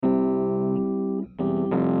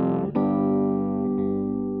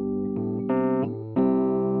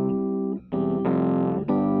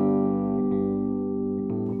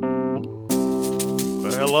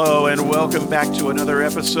Hello, and welcome back to another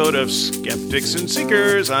episode of Skeptics and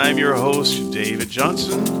Seekers. I'm your host, David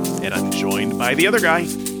Johnson, and I'm joined by the other guy.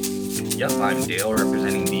 Yep, I'm Dale,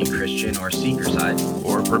 representing the Christian or seeker side.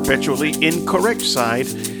 Or perpetually incorrect side.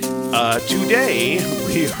 Today,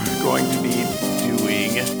 we are going to be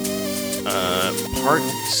doing part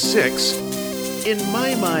 6. In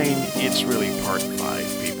my mind, it's really part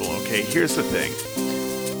 5, people, okay? Here's the thing.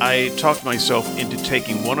 I talked myself into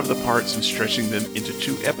taking one of the parts and stretching them into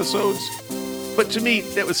 2 episodes. But to me,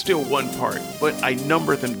 that was still one part. But I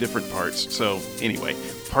numbered them different parts. So anyway,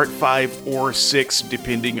 part 5 or 6,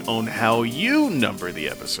 depending on how you number the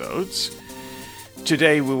episodes.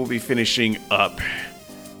 Today we will be finishing up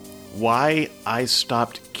why I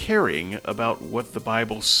stopped caring about what the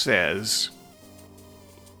Bible says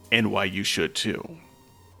and why you should too.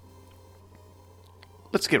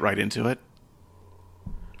 Let's get right into it.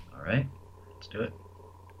 All right, let's do it.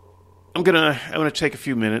 I'm gonna take a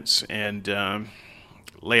few minutes and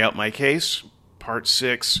lay out my case. Part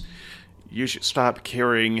 6, you should stop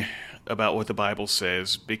caring about what the Bible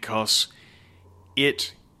says because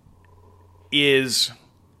it is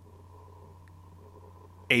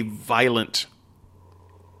a violent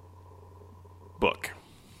book.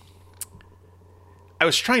 I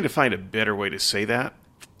was trying to find a better way to say that.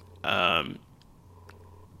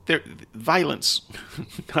 Violence,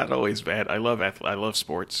 not always bad. I love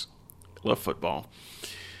sports, love football.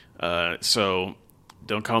 So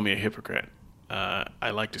don't call me a hypocrite. I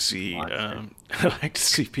like to see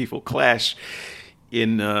people clash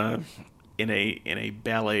in a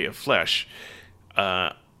ballet of flesh.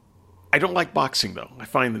 I don't like boxing though. I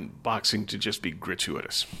find boxing to just be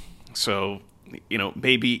gratuitous. So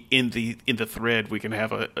maybe in the thread we can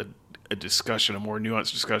have a discussion, a more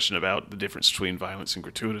nuanced discussion about the difference between violence and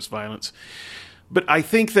gratuitous violence. But I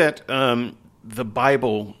think that the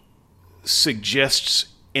Bible suggests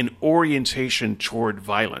an orientation toward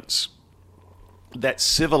violence that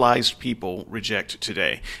civilized people reject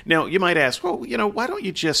today. Now, you might ask, well, why don't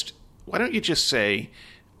you just say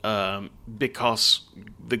because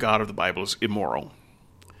the God of the Bible is immoral?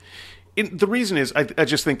 The reason is I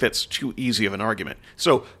just think that's too easy of an argument.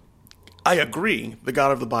 So I agree the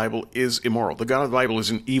God of the Bible is immoral. The God of the Bible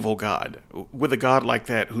is an evil God. With a God like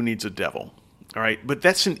that, who needs a devil? All right, but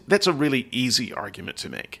that's a really easy argument to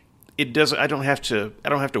make. It doesn't. I don't have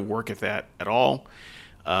to work at that at all.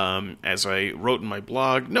 As I wrote in my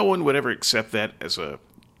blog, no one would ever accept that as a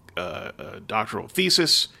doctoral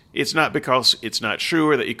thesis. It's not because it's not true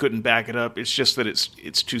or that you couldn't back it up. It's just that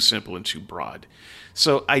it's too simple and too broad.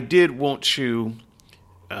 So I did want to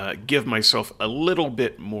give myself a little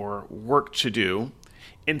bit more work to do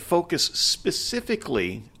and focus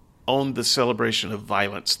specifically on the celebration of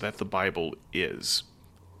violence that the Bible is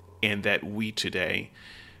and that we today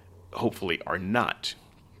hopefully are not.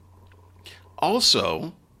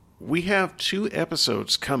 Also, we have 2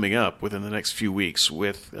 episodes coming up within the next few weeks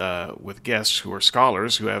with guests who are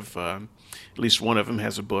scholars who have at least one of them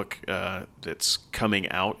has a book that's coming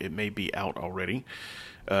out. It may be out already.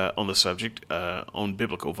 On the subject, on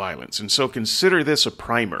biblical violence. And so consider this a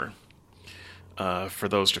primer for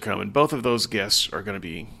those to come. And both of those guests are going to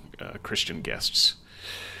be Christian guests.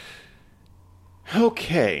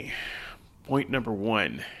 Okay, point number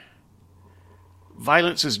 1.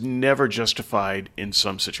 Violence is never justified in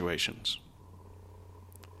some situations.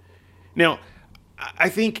 Now, I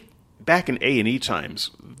think back in A&E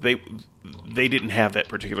times, they didn't have that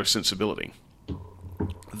particular sensibility.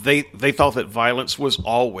 They thought that violence was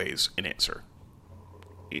always an answer.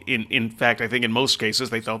 In fact, I think in most cases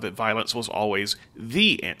they thought that violence was always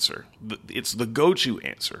the answer. It's the go-to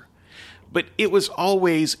answer. But it was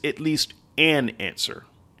always at least an answer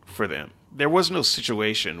for them. There was no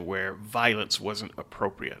situation where violence wasn't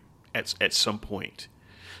appropriate at some point.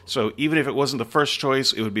 So even if it wasn't the first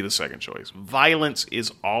choice, it would be the second choice. Violence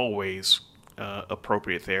is always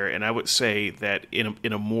appropriate there. And I would say that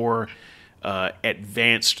in a more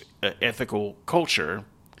advanced ethical culture,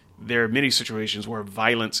 there are many situations where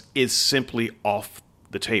violence is simply off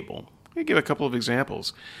the table. Let me give a couple of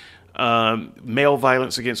examples. Male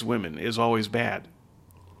violence against women is always bad.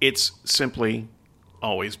 It's simply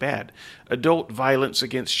always bad. Adult violence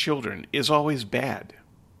against children is always bad.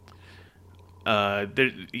 You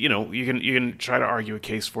can try to argue a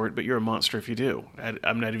case for it, but you're a monster if you do.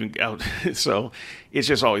 I'm not even out. So it's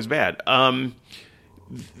just always bad.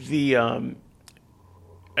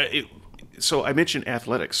 So I mentioned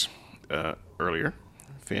athletics earlier.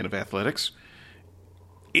 Fan of athletics.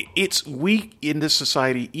 We in this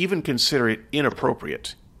society even consider it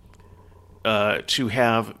inappropriate to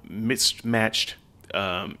have mismatched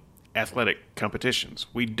athletic competitions.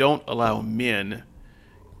 We don't allow men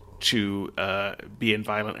to be in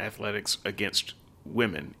violent athletics against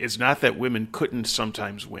women. It's not that women couldn't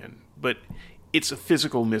sometimes win, but it's a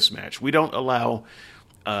physical mismatch. We don't allow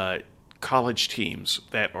college teams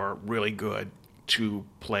that are really good to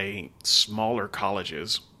play smaller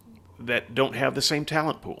colleges that don't have the same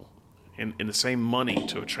talent pool and the same money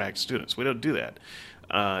to attract students. We don't do that.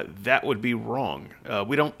 That would be wrong.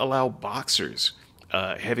 We don't allow boxers,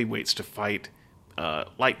 heavyweights, to fight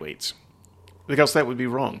lightweights, because that would be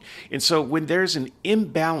wrong. And so when there's an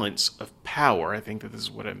imbalance of power, I think that this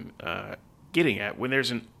is what I'm getting at. When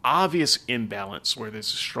there's an obvious imbalance where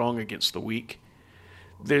there's a strong against the weak,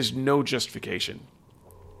 there's no justification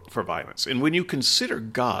for violence. And when you consider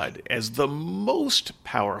God as the most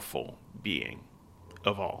powerful being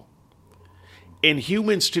of all, and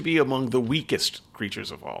humans to be among the weakest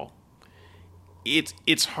creatures of all,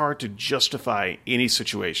 it's hard to justify any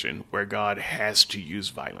situation where God has to use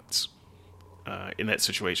violence. In that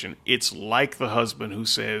situation, it's like the husband who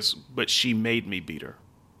says, "But she made me beat her."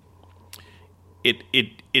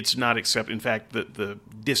 It's not acceptable. In fact, the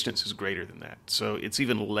distance is greater than that, so it's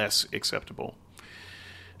even less acceptable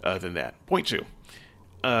than that. Point 2.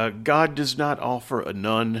 God does not offer a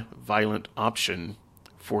non-violent option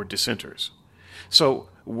for dissenters. So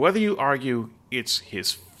whether you argue it's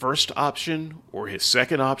his first option or his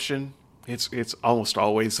second option, it's almost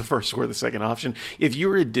always the first or the second option. If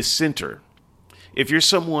you're a dissenter, if you're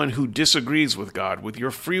someone who disagrees with God with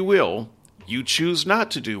your free will, you choose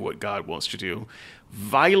not to do what God wants to do,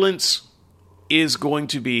 violence is going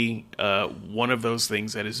to be one of those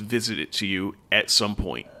things that is visited to you at some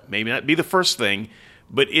point. Maybe not be the first thing,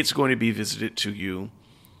 but it's going to be visited to you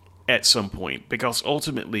at some point, because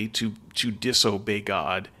ultimately to disobey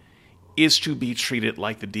God is to be treated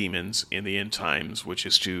like the demons in the end times, which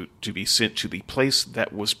is to be sent to the place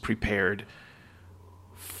that was prepared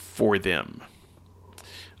for them.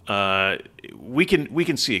 We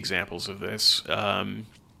can see examples of this.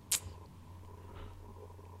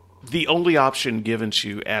 The only option given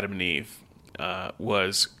to Adam and Eve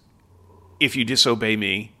was, if you disobey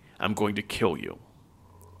me, I'm going to kill you.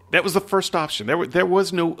 That was the first option. There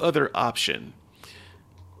was no other option.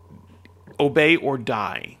 Obey or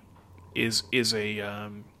die is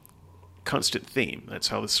a constant theme. That's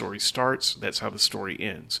how the story starts. That's how the story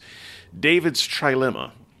ends. David's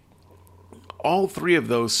trilemma. All three of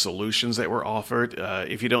those solutions that were offered,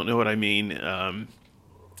 if you don't know what I mean,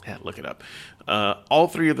 look it up. All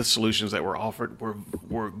three of the solutions that were offered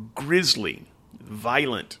were grisly,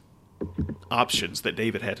 violent options that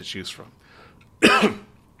David had to choose from.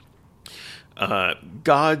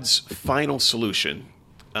 God's final solution,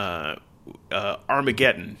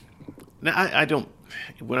 Armageddon. Now, I don't.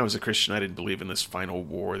 When I was a Christian, I didn't believe in this final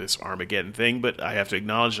war, this Armageddon thing, but I have to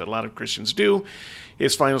acknowledge that a lot of Christians do.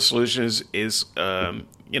 His final solution is a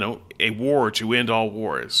war to end all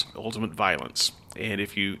wars, ultimate violence. And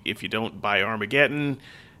if you don't buy Armageddon,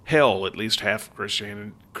 hell, at least half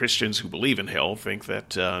Christians who believe in hell think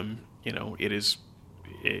that it is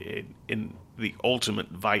in the ultimate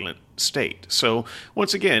violent state. So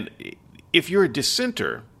once again, if you're a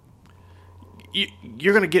dissenter,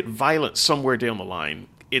 you're going to get violence somewhere down the line.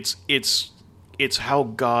 It's how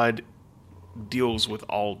God deals with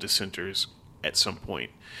all dissenters at some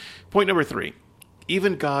point. Point number 3,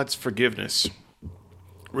 even God's forgiveness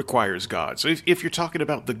requires God. So if you're talking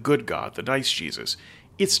about the good God, the nice Jesus,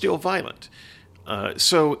 it's still violent.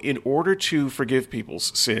 So in order to forgive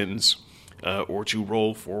people's sins, or to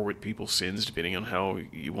roll forward people's sins, depending on how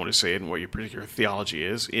you want to say it and what your particular theology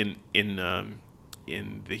is, in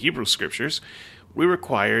the Hebrew Scriptures, we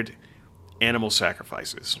required animal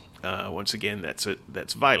sacrifices. Once again, that's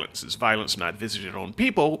violence. It's violence not visited on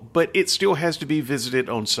people, but it still has to be visited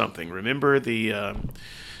on something. Remember the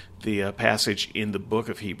passage in the book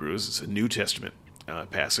of Hebrews, it's a New Testament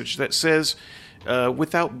passage, that says,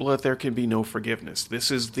 without blood there can be no forgiveness. This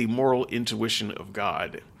is the moral intuition of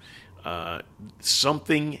God.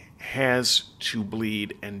 Something has to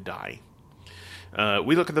bleed and die.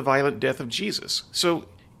 We look at the violent death of Jesus. So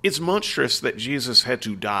it's monstrous that Jesus had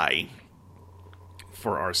to die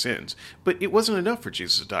for our sins, but it wasn't enough for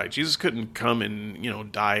Jesus to die. Jesus couldn't come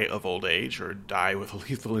and die of old age, or die with a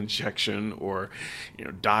lethal injection, or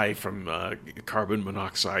die from carbon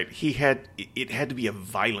monoxide. It had to be a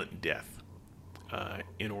violent death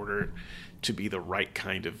in order to be the right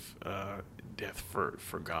kind of death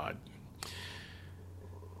for God.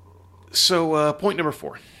 So point number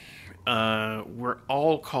 4. We're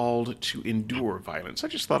all called to endure violence. I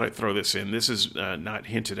just thought I'd throw this in. This is not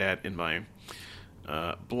hinted at in my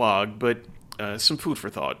blog, but some food for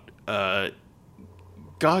thought.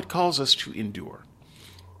 God calls us to endure.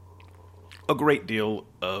 a great deal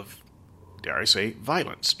of, dare I say,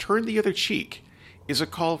 violence. Turn the other cheek is a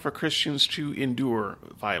call for Christians to endure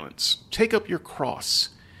violence. Take up your cross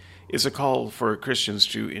is a call for Christians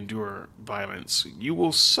to endure violence. You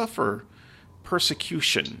will suffer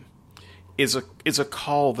persecution is a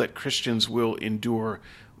call that Christians will endure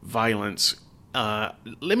violence.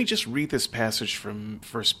 Let me just read this passage from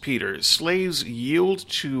 1 Peter. Slaves, yield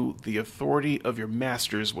to the authority of your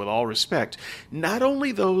masters with all respect, not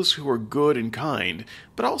only those who are good and kind,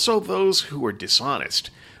 but also those who are dishonest.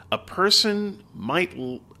 A person might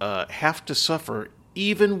have to suffer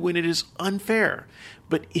even when it is unfair,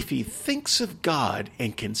 but if he thinks of God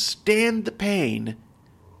and can stand the pain,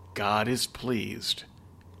 God is pleased.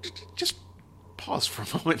 Just pause for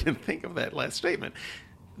a moment and think of that last statement.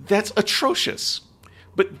 That's atrocious.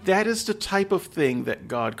 But that is the type of thing that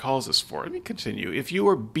God calls us for. Let me continue. If you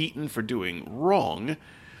are beaten for doing wrong,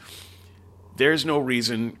 there's no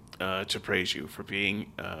reason to praise you for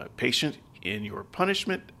being patient in your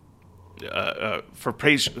punishment. There's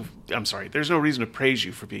no reason to praise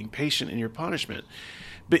you for being patient in your punishment.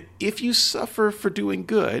 But if you suffer for doing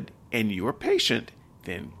good and you are patient,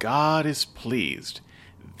 then God is pleased.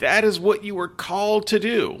 That is what you were called to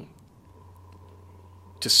do.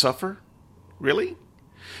 To suffer? Really?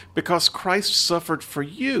 Because Christ suffered for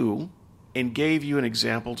you and gave you an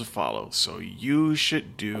example to follow, so you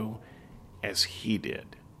should do as he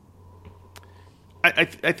did. I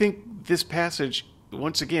think this passage,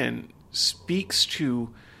 once again, speaks to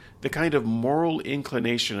the kind of moral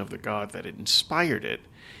inclination of the God that inspired it.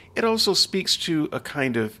 It also speaks to a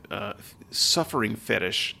kind of suffering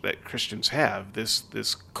fetish that Christians have,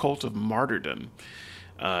 this cult of martyrdom,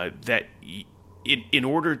 that in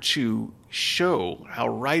order to show how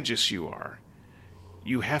righteous you are,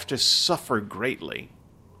 you have to suffer greatly.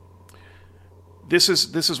 This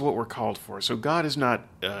is what we're called for. So God is not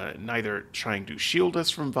neither trying to shield us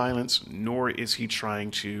from violence, nor is he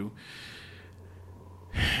trying to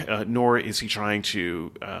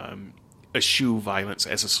eschew violence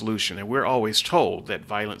as a solution. And we're always told that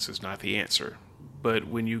violence is not the answer. But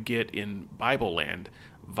when you get in Bible land,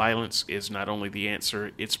 violence is not only the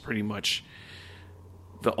answer, it's pretty much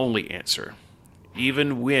the only answer.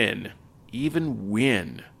 Even when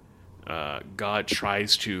God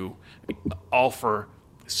tries to offer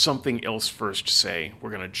something else first, to say,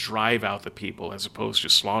 we're going to drive out the people as opposed to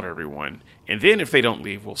slaughter everyone. And then if they don't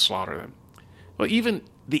leave, we'll slaughter them. Well, even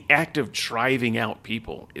the act of driving out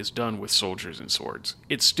people is done with soldiers and swords.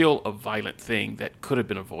 It's still a violent thing that could have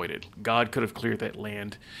been avoided. God could have cleared that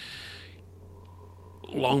land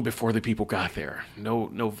long before the people got there. No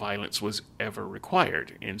violence was ever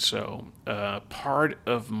required. And so part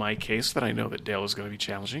of my case that I know that Dale is going to be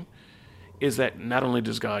challenging is that not only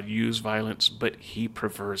does God use violence, but he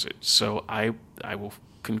prefers it. So I will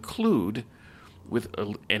conclude with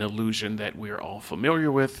an allusion that we are all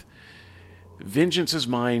familiar with. Vengeance is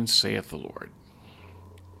mine, saith the Lord.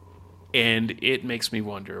 And it makes me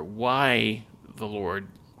wonder why the Lord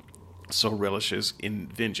so relishes in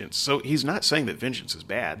vengeance. So he's not saying that vengeance is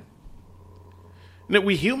bad. Now,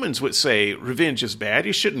 we humans would say revenge is bad.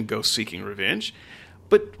 You shouldn't go seeking revenge.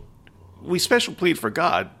 But we special plead for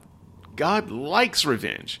God. God likes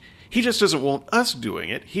revenge. He just doesn't want us doing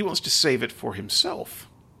it. He wants to save it for himself.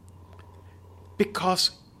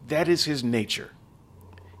 Because that is his nature.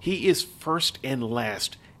 He is first and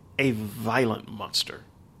last a violent monster.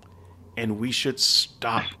 And we should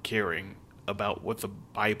stop caring about what the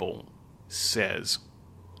Bible says.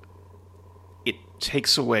 It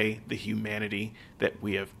takes away the humanity that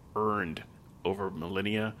we have earned over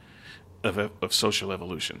millennia of social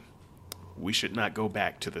evolution. We should not go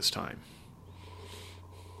back to this time.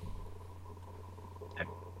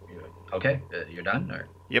 Okay, you're done? Or?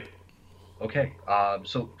 Yep. Okay,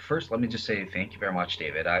 so first let me just say thank you very much,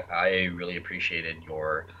 David. I really appreciated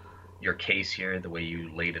your case here, the way you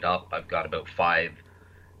laid it up. I've got about 5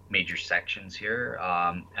 major sections here,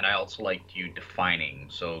 and I also liked you defining,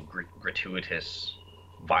 so gratuitous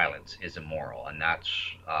violence is immoral, and that's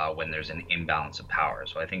when there's an imbalance of power.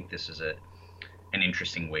 So I think this is an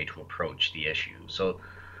interesting way to approach the issue. So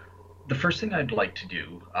the first thing I'd like to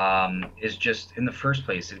do is just, in the first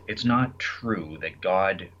place, it's not true that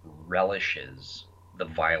God relishes the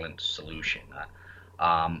violent solution.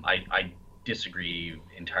 I disagree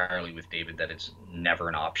entirely with David that it's never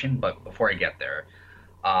an option, but before I get there,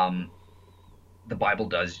 the Bible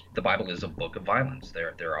is a book of violence.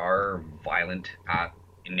 There are violent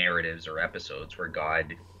narratives or episodes where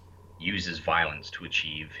God uses violence to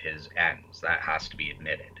achieve his ends. That has to be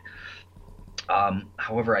admitted.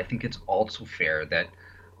 However, I think it's also fair that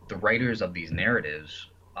the writers of these narratives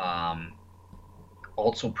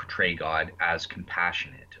also portray God as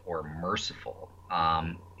compassionate or merciful,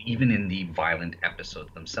 even in the violent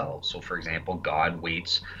episodes themselves. So, for example, God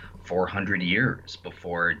waits 400 years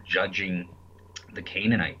before judging the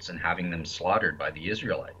Canaanites and having them slaughtered by the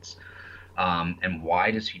Israelites. And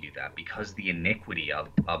why does he do that? Because the iniquity of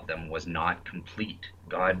them was not complete.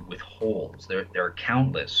 God withholds. There are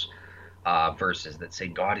countless verses that say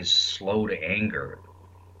God is slow to anger.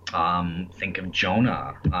 Think of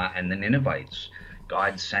Jonah and the Ninevites.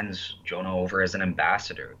 God sends Jonah over as an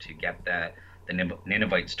ambassador to get the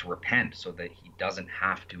Ninevites to repent so that he doesn't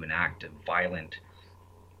have to enact a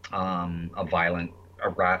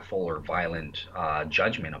wrathful or violent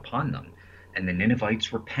judgment upon them. And the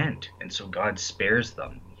Ninevites repent, and so God spares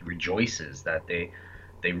them. He rejoices that they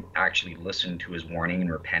actually listened to his warning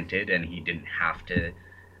and repented, and he didn't have to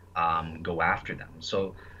go after them.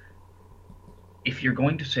 So if you're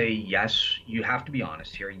going to say yes, you have to be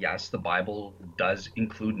honest here. Yes, the Bible does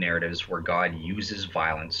include narratives where God uses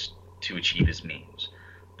violence to achieve his means.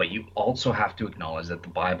 But you also have to acknowledge that the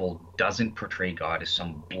Bible doesn't portray God as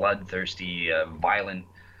some bloodthirsty, violent,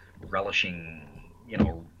 relishing,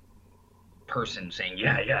 person saying,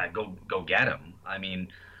 yeah, go get him. I mean,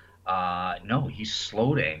 no, he's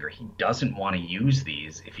slow to anger. He doesn't want to use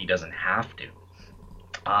these if he doesn't have to.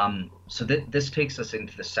 So this takes us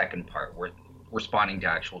into the second part, where responding to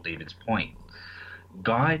actual David's point.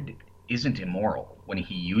 God isn't immoral when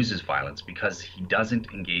he uses violence because he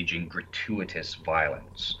doesn't engage in gratuitous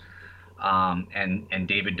violence. And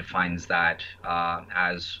David defines that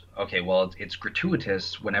as, okay, well, it's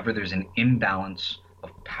gratuitous whenever there's an imbalance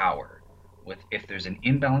of power. If there's an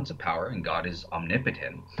imbalance of power and God is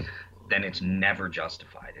omnipotent, then it's never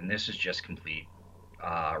justified. And this is just complete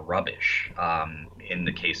rubbish in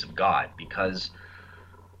the case of God, because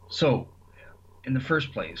in the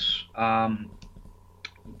first place,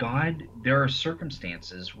 there are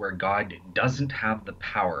circumstances where God doesn't have the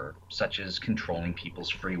power, such as controlling people's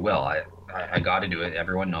free will. I got to do it.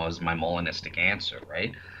 Everyone knows my Molinistic answer,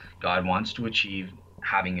 right? God wants to achieve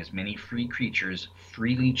having as many free creatures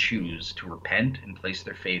freely choose to repent and place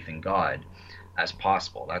their faith in God as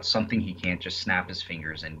possible. That's something he can't just snap his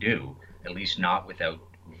fingers and do, at least not without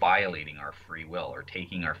violating our free will or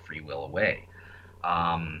taking our free will away.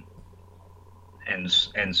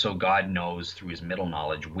 And so God knows through his middle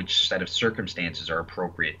knowledge which set of circumstances are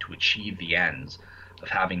appropriate to achieve the ends of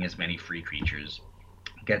having as many free creatures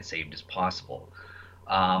get saved as possible.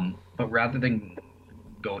 But rather than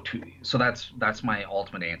so that's my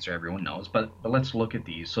ultimate answer. Everyone knows, but let's look at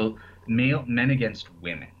these. So men against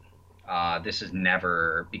women. This is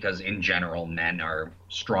never, because in general men are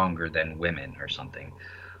stronger than women or something.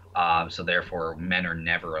 So therefore, men are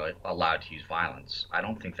never allowed to use violence. I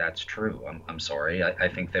don't think that's true. I'm sorry. I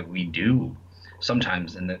think that we do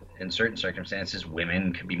sometimes, in certain circumstances,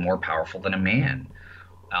 women can be more powerful than a man.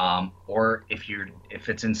 Or if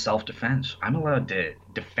it's in self-defense, I'm allowed to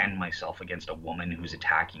defend myself against a woman who's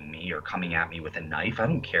attacking me or coming at me with a knife. I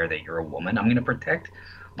don't care that you're a woman. I'm going to protect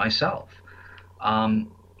myself.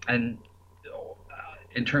 And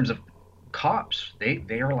in terms of cops,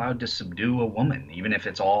 they are allowed to subdue a woman, even if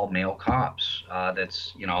it's all male cops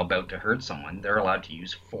that's about to hurt someone. They're allowed to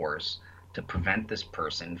use force to prevent this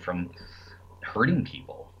person from hurting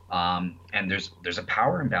people. And there's a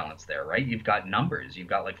power imbalance there, right? You've got numbers. You've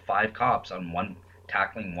got like 5 cops on one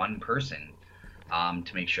tackling one person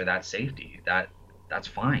to make sure that's safety. That's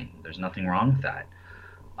fine. There's nothing wrong with that.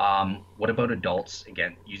 What about adults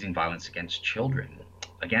using violence against children?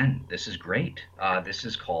 Again, this is great. This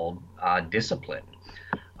is called discipline.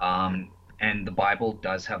 And the Bible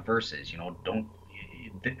does have verses.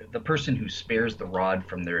 The person who spares the rod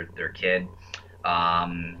from their kid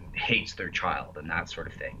hates their child, and that sort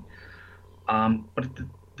of thing. But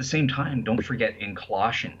at the same time, don't forget in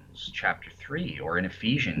Colossians chapter 3 or in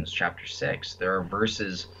Ephesians chapter 6, there are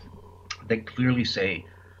verses that clearly say,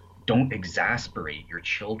 don't exasperate your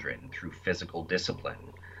children through physical discipline.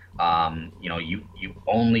 You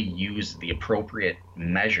only use the appropriate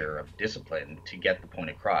measure of discipline to get the point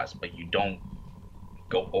across, but you don't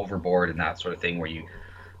go overboard and that sort of thing where you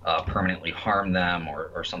permanently harm them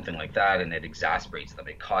or something like that, and it exasperates them.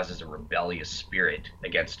 It causes a rebellious spirit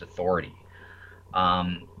against authority.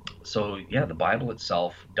 So the Bible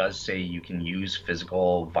itself does say you can use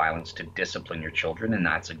physical violence to discipline your children, and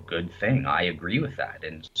that's a good thing. I agree with that,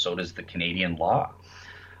 and so does the Canadian law.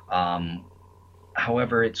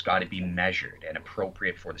 However, it's got to be measured and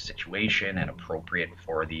appropriate for the situation and appropriate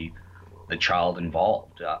for the child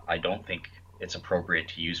involved. I don't think it's appropriate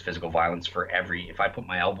to use physical violence if I put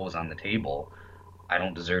my elbows on the table, I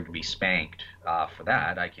don't deserve to be spanked for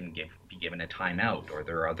that. I can be given a timeout, or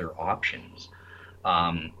there are other options.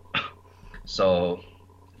 Um, so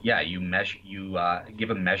yeah, you give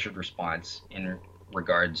a measured response in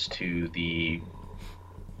regards to the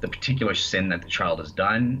particular sin that the child has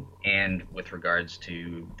done, and with regards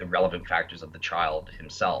to the relevant factors of the child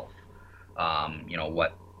himself.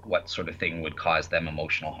 What sort of thing would cause them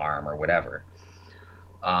emotional harm or whatever.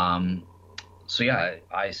 Um, so yeah,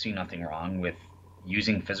 I see nothing wrong with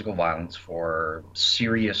using physical violence for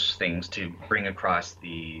serious things to bring across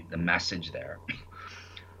the message there.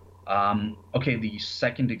 Okay, the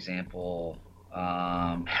second example,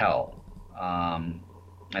 hell, um,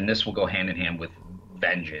 and this will go hand in hand with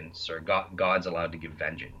vengeance, or God's allowed to give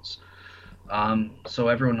vengeance. So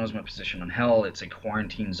everyone knows my position on hell. It's a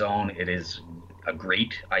quarantine zone. It is a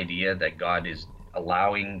great idea that God is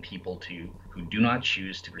allowing people who do not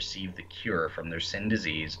choose to receive the cure from their sin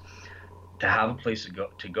disease to have a place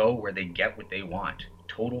to go where they get what they want.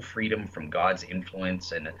 Total freedom from God's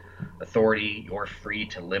influence and authority. You're free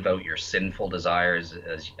to live out your sinful desires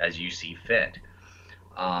as you see fit,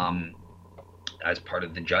 um, as part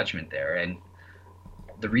of the judgment there. And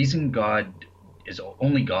the reason God is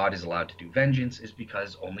allowed to do vengeance is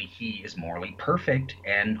because only He is morally perfect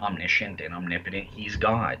and omniscient and omnipotent. He's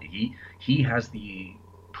God. He has the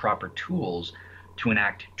proper tools to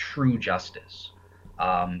enact true justice.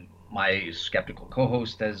 My skeptical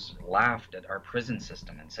co-host has laughed at our prison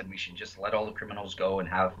system and said we should just let all the criminals go and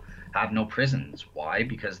have no prisons. Why?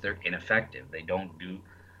 Because they're ineffective. They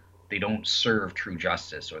don't serve true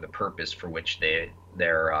justice or the purpose for which they're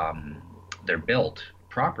built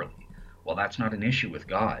properly. Well, that's not an issue with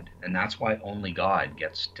God, and that's why only God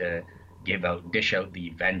gets to dish out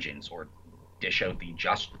the vengeance, or dish out the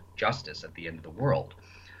justice at the end of the world.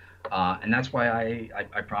 And that's why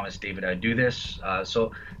I promised David I'd do this.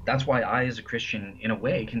 So that's why I, as a Christian, in a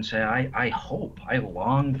way, can say I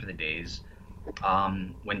long for the days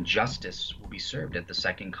when justice will be served at the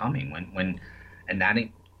second coming. And that,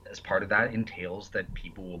 as part of that, entails that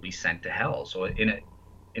people will be sent to hell. So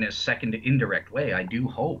in a second indirect way, I do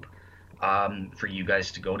hope for you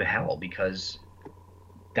guys to go to hell, because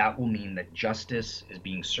that will mean that justice is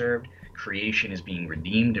being served, creation is being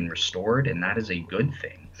redeemed and restored, and that is a good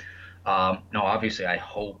thing. Now, obviously, I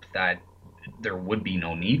hope that there would be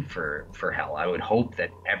no need for hell. I would hope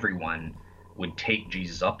that everyone would take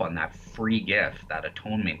Jesus up on that free gift, that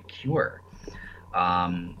atonement cure.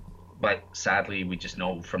 But sadly, we just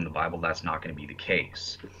know from the Bible that's not going to be the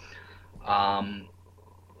case.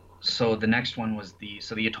 So the next one was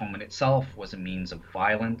the atonement itself was a means of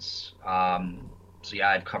violence. So yeah,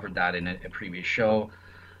 I've covered that in a previous show.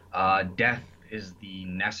 Death is the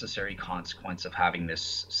necessary consequence of having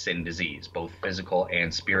this sin disease, both physical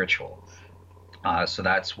and spiritual. So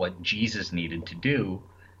that's what Jesus needed to do.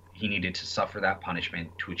 He needed to suffer that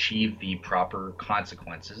punishment to achieve the proper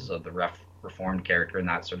consequences of the reformed character and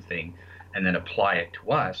that sort of thing, and then apply it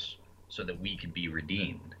to us so that we could be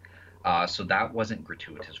redeemed. So that wasn't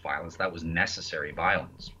gratuitous violence. That was necessary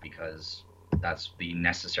violence, because that's the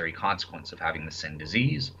necessary consequence of having the sin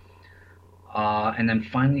disease. And then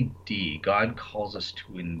finally, D, God calls us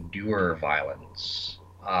to endure violence.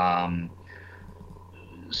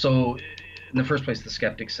 So in the first place, the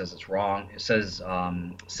skeptic says it's wrong. It says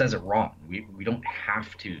it wrong. We don't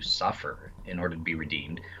have to suffer in order to be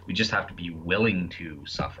redeemed. We just have to be willing to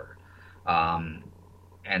suffer.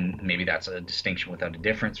 And maybe that's a distinction without a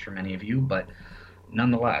difference for many of you, but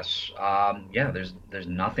nonetheless, yeah, there's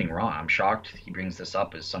nothing wrong. I'm shocked he brings this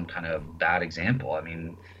up as some kind of bad example. I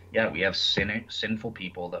mean, yeah, we have sinful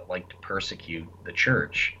people that like to persecute the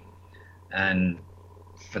church, and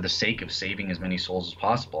for the sake of saving as many souls as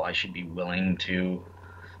possible, I should be willing to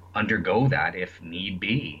undergo that if need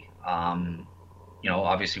be.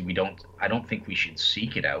 Obviously, I don't think we should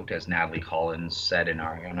seek it out, as Natalie Collins said in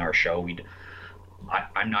our show.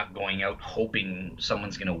 I'm not going out hoping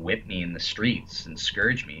someone's going to whip me in the streets and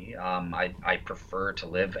scourge me. I prefer to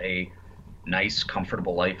live a nice,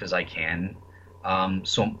 comfortable life as I can,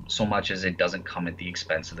 so much as it doesn't come at the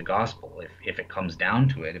expense of the gospel. If it comes down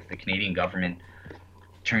to it, if the Canadian government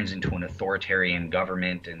turns into an authoritarian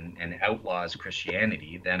government and outlaws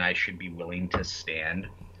Christianity, then I should be willing to stand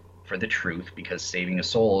for the truth, because saving a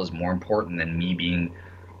soul is more important than me being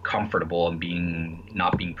comfortable and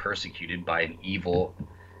not being persecuted by an evil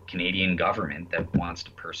Canadian government that wants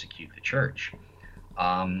to persecute the church.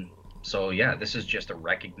 So yeah, this is just a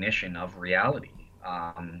recognition of reality.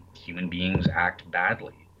 Human beings act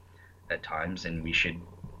badly at times, and we should,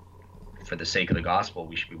 for the sake of the gospel,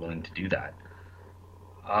 we should be willing to do that.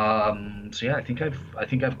 So yeah, I think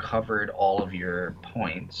I've covered all of your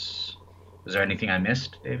points. Was there anything I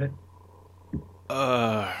missed, David?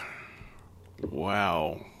 Wow.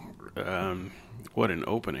 What an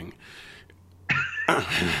opening.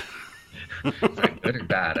 Is that good or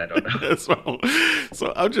bad? I don't know.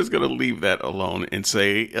 So I'm just going to leave that alone and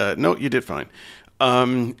say, no, you did fine.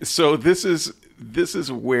 So this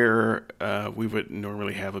is where we would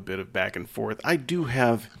normally have a bit of back and forth.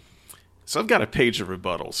 So I've got a page of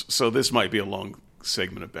rebuttals. So this might be a long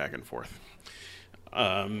segment of back and forth.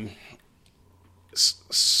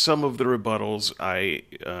 Some of the rebuttals I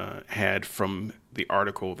had from the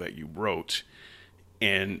article that you wrote,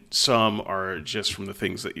 and some are just from the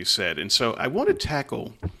things that you said. And so I want to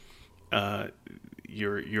tackle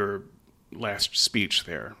your last speech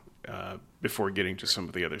there before getting to some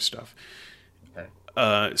of the other stuff.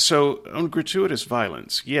 Okay. So on gratuitous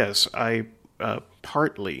violence, yes, I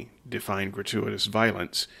partly define gratuitous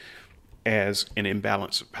violence as an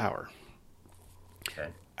imbalance of power. Okay.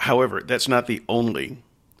 However, that's not the only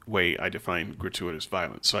way I define gratuitous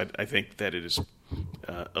violence. So I think that it is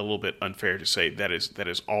a little bit unfair to say that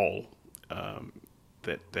is all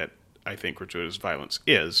that I think gratuitous violence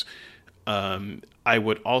is. I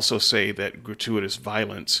would also say that gratuitous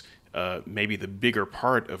violence, maybe the bigger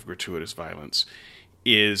part of gratuitous violence,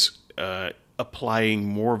 is applying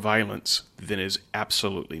more violence than is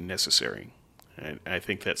absolutely necessary. And I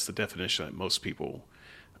think that's the definition that most people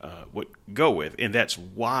would go with. And that's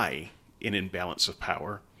why an imbalance of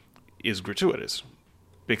power is gratuitous.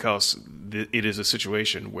 Because it is a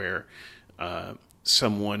situation where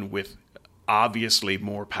someone with obviously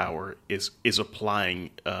more power is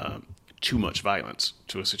applying too much violence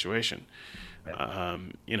to a situation.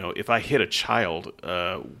 If I hit a child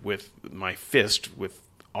with my fist with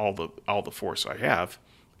all the force I have,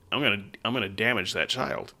 I'm gonna damage that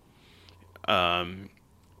child.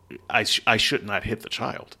 I should not hit the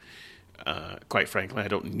child. Quite frankly, I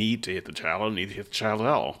don't need to hit the child. I don't need to hit the child at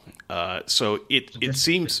all. So it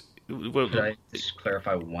seems. Well, Could I just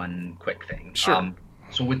clarify one quick thing? Sure.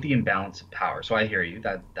 So with the imbalance of power, so I hear you.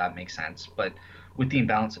 That makes sense. But with the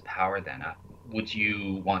imbalance of power, then would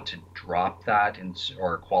you want to drop that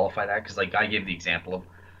or qualify that? Because like I gave the example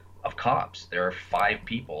of cops. There are 5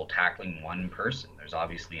 people tackling one person. There's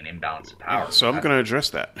obviously an imbalance of power. So I'm going to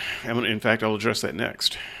address that. In fact, I'll address that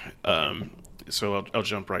next. So I'll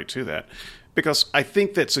jump right to that, because I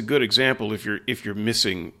think that's a good example if you're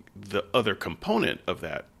missing the other component of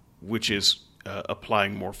that, which is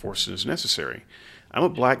applying more force than is necessary. I'm a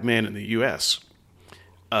black man in the U.S.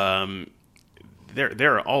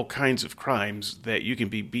 There are all kinds of crimes that you can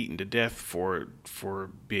be beaten to death for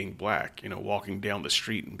being black. Walking down the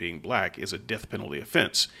street and being black is a death penalty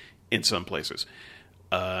offense in some places.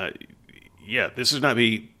 This is not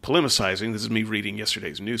me polemicizing. This is me reading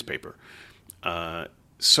yesterday's newspaper.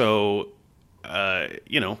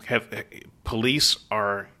 Police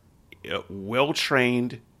are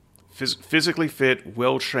well-trained, physically fit,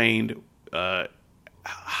 well-trained,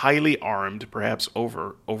 highly armed, perhaps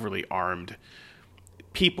overly armed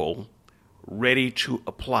people ready to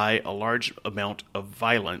apply a large amount of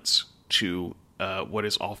violence to what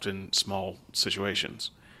is often small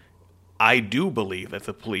situations. I do believe that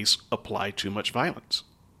the police apply too much violence.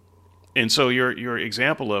 And so your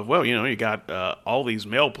example of, you got all these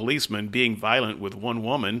male policemen being violent with one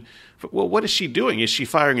woman. Well, what is she doing? Is she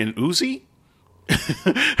firing an Uzi?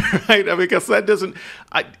 Right? Because that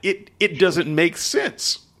doesn't make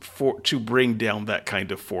sense to bring down that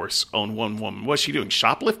kind of force on one woman. What's she doing?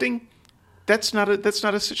 Shoplifting? That's not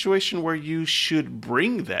a situation where you should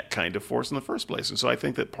bring that kind of force in the first place. And so I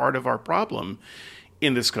think that part of our problem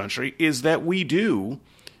in this country is that we do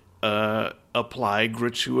apply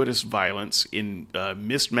gratuitous violence in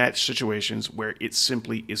mismatched situations where it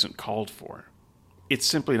simply isn't called for. It's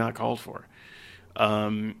simply not called for.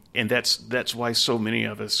 And that's why so many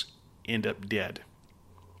of us end up dead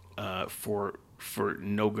for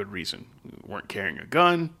no good reason. We weren't carrying a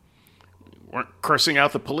gun, weren't cursing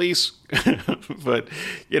out the police, but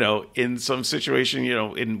in some situation,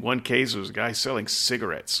 in one case, there was a guy selling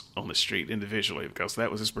cigarettes on the street individually because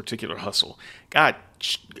that was his particular hustle. Got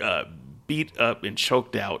beat up and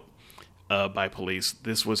choked out by police.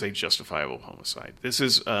 This was a justifiable homicide. This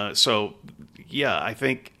is I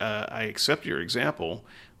think I accept your example,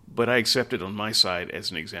 but I accept it on my side as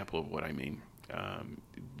an example of what I mean.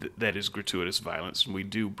 That is gratuitous violence, and we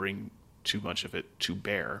do bring too much of it to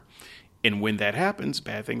bear. And when that happens,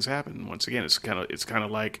 bad things happen. Once again, it's kind of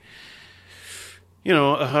like,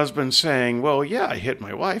 a husband saying, "Well, yeah, I hit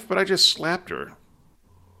my wife, but I just slapped her.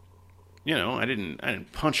 I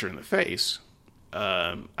didn't punch her in the face.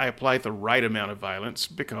 I applied the right amount of violence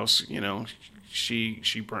because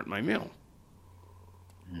she burnt my meal."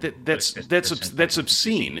 That's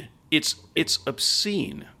obscene. It's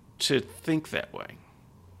obscene to think that way.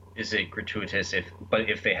 is it gratuitous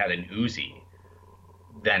if they had an Uzi,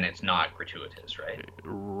 then it's not gratuitous, right?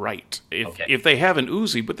 Right. If Okay. if they have an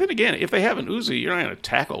Uzi, but then again, if they have an Uzi, you're not going to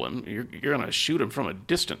tackle him. You're going to shoot him from a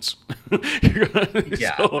distance.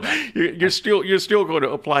 Yeah, So but I, you're still going to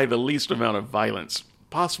apply the least amount of violence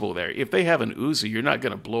possible there. If they have an Uzi, you're not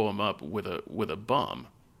going to blow them up with a bomb.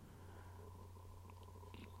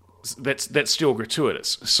 That's still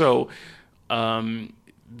gratuitous. So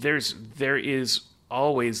there is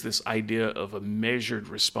always this idea of a measured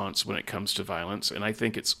response when it comes to violence, and I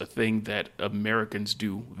think it's a thing that Americans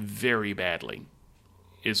do very badly.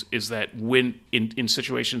 Is that when in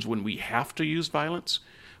situations when we have to use violence,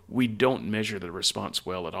 we don't measure the response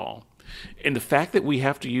well at all. And the fact that we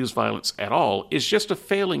have to use violence at all is just a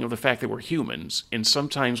failing of the fact that we're humans, and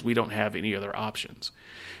sometimes we don't have any other options.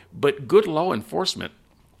 But good law enforcement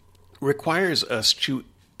requires us to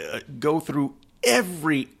go through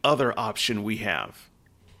every other option we have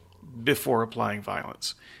before applying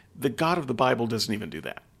violence. The God of the Bible doesn't even do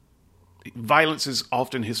that. Violence is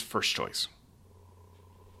often his first choice.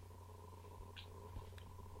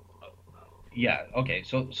 yeah, okay,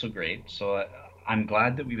 so great. So I'm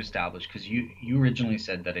glad that we've established because you originally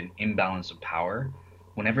said that an imbalance of power,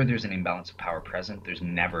 whenever there's an imbalance of power present, there's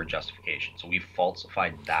never a justification. So we've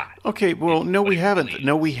falsified that. Okay, well, no, But we if you haven't. believe,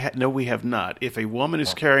 No, we have not. If a woman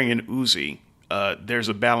is okay, carrying an Uzi, there's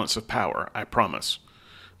a balance of power. I promise.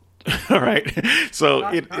 All right. So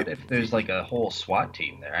not if there's like a whole SWAT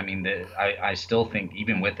team there. I mean, I still think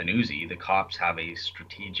even with an Uzi, the cops have a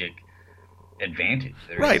strategic advantage.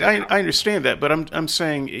 There is right. a I power. understand that, but I'm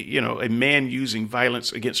saying a man using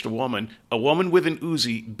violence against a woman with an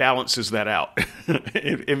Uzi balances that out.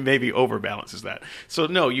 It maybe overbalances that. So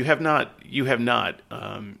no, you have not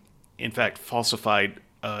in fact falsified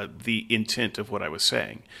the intent of what I was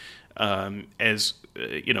saying. As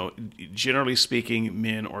generally speaking,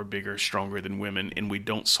 men are bigger, stronger than women, and we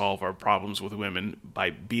don't solve our problems with women by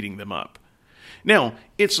beating them up. Now,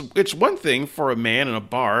 it's one thing for a man in a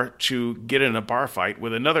bar to get in a bar fight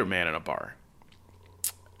with another man in a bar.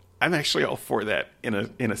 I'm actually all for that in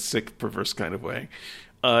a sick, perverse kind of way.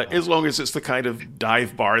 As long as it's the kind of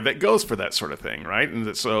dive bar that goes for that sort of thing, right?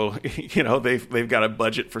 And so, they've got a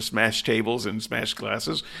budget for smashed tables and smashed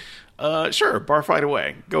glasses. Sure, bar fight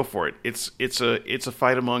away, go for it. It's a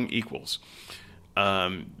fight among equals.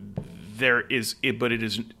 Um, but it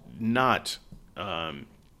is not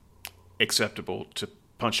acceptable to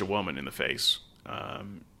punch a woman in the face,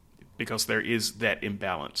 because there is that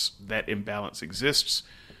imbalance. That imbalance exists,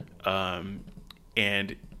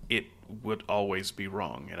 and it would always be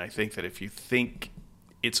wrong. And I think that if you think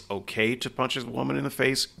it's okay to punch a woman in the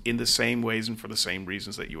face in the same ways and for the same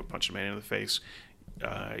reasons that you would punch a man in the face,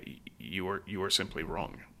 uh, you are simply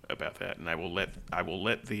wrong about that. And I will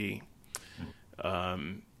let the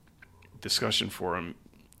discussion forum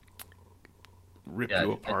rip Yeah,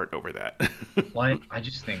 you apart over that. well, I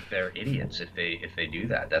just think they're idiots if they do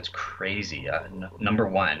that. That's crazy. Number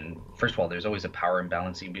one, first of all, there's always a power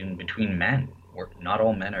imbalance even between men. Not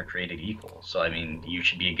all men are created equal. So I mean, you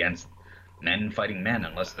should be against men fighting men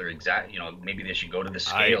unless they're exact. Maybe they should go to the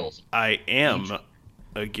I scales. I am Each,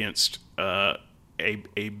 against a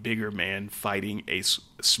bigger man fighting a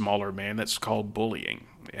smaller man. That's called bullying,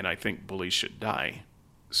 and I think bullies should die.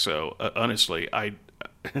 So honestly,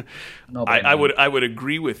 no, but I, I I mean, would I would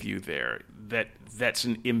agree with you there that that's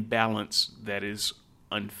an imbalance that is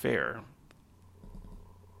unfair.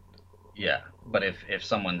 yeah. But if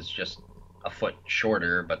someone's just a foot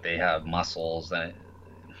shorter but they have muscles, then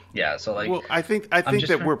yeah. So like, Well, I I'm think just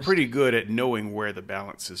that trying we're to. pretty good at knowing where the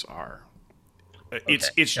balances are. Okay,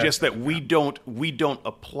 It's that's just that fair. we don't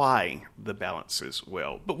apply the balances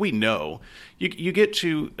well, but we know. You get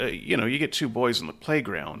two boys on the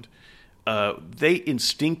playground. They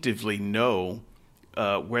instinctively know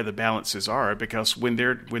where the balances are, because when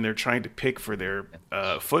they're trying to pick for their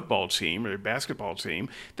football team or their basketball team,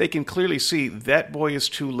 they can clearly see that boy is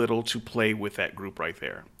too little to play with that group right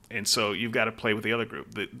there, and so you've got to play with the other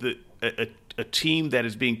group. A team that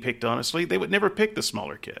is being picked honestly, they would never pick the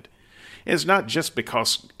smaller kid. And it's not just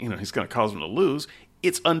because he's going to cause them to lose.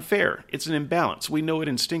 It's unfair. It's an imbalance. We know it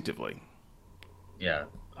instinctively. Yeah.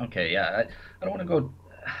 Okay. Yeah. I don't want to go.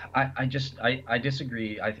 I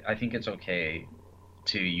disagree. I think it's okay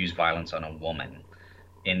to use violence on a woman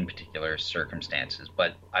in particular circumstances,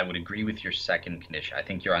 but I would agree with your second condition. I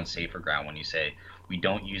think you're on safer ground when you say we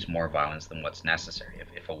don't use more violence than what's necessary.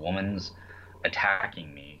 If a woman's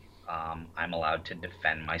attacking me, I'm allowed to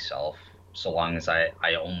defend myself so long as I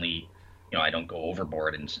only, I don't go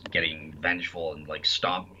overboard and getting vengeful and like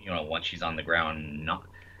stomp, once she's on the ground, not,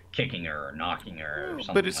 kicking her or knocking her or But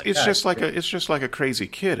something it's like it's that. just like a crazy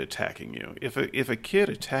kid attacking you. If a kid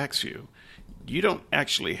attacks you, you don't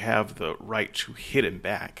actually have the right to hit him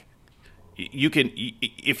back. You can,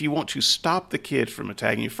 if you want to stop the kid from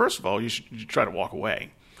attacking you. First of all, you should try to walk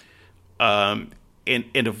away, and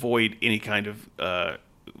avoid any kind of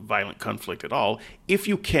violent conflict at all. If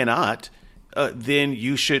you cannot, then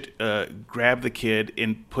you should grab the kid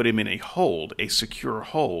and put him in a hold, a secure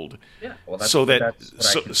hold, Yeah, well, so that that's what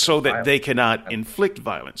I consider so that violence. they cannot inflict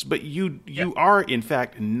violence. But you Yeah, you are in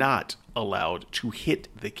fact not allowed to hit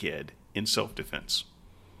the kid in self defense.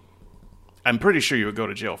 I'm pretty sure you would go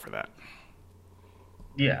to jail for that.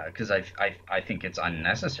 yeah, because I think it's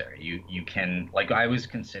unnecessary. You can, like, I was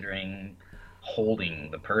considering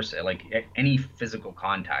holding the person, like any physical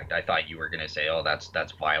contact. I thought you were gonna say, oh, that's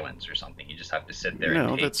violence or something. You just have to sit there and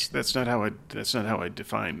No, take it. that's not how I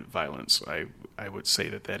define violence. I would say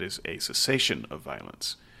that that is a cessation of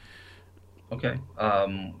violence. Okay.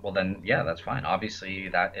 Well then, yeah, that's fine. Obviously,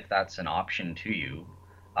 that if that's an option to you,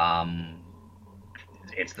 um,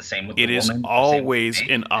 it's the same with the It is woman, the same with always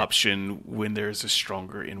the an man. option when there's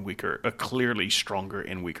a clearly stronger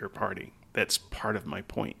and weaker party. That's part of my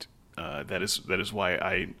point. That is why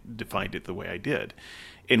I defined it the way I did.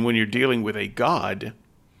 And when you're dealing with a god,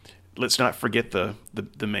 let's not forget the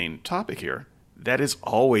main topic here. That is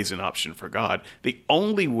always an option for God. The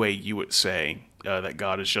only way you would say that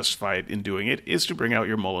God is justified in doing it is to bring out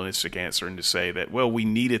your Molinistic answer and to say that, well, we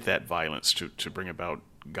needed that violence to bring about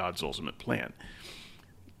God's ultimate plan.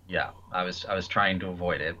 Yeah, I was trying to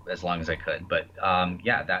avoid it as long as I could, but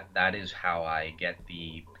yeah, that is how I get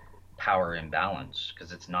the power imbalance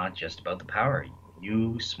because it's not just about the power.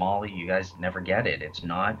 You, Smalley, you guys never get it. It's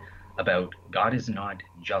not about God is not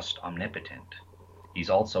just omnipotent. He's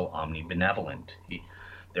also omnibenevolent.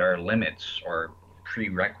 There are limits or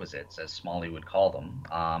prerequisites, as Smalley would call them,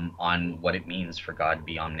 on what it means for God to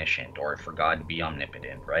be omniscient or for God to be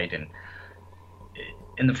omnipotent, right? And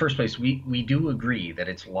in the first place, we do agree that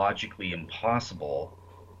it's logically impossible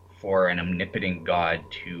for an omnipotent God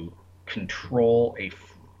to control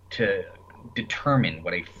to determine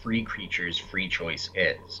what a free creature's free choice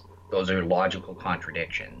is. Those are logical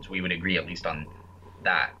contradictions. We would agree at least on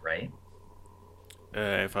that, right?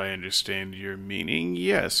 If I understand your meaning,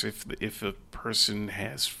 yes. If a person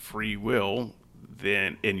has free will,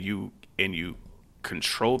 then and you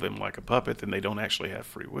control them like a puppet, then they don't actually have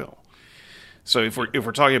free will. So if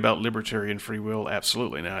we're talking about libertarian free will,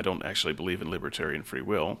 absolutely. Now I don't actually believe in libertarian free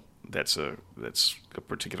will. That's a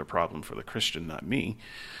particular problem for the Christian, not me.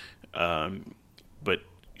 But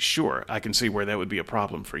sure, I can see where that would be a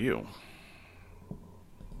problem for you.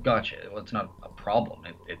 Gotcha. Well, it's not a problem.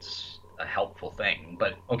 It's a helpful thing.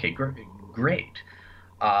 But okay, great.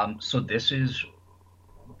 So this is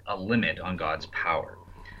a limit on God's power.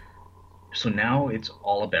 So now it's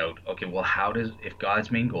all about, okay, well, if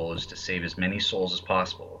God's main goal is to save as many souls as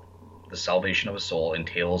possible, the salvation of a soul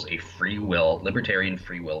entails a free will, libertarian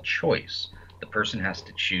free will choice. The person has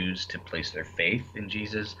to choose to place their faith in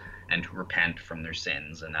Jesus and to repent from their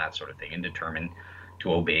sins and that sort of thing, and determine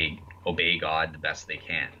to obey God the best they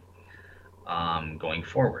can going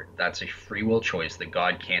forward. That's a free will choice that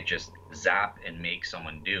God can't just zap and make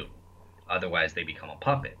someone do. Otherwise, they become a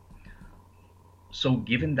puppet. So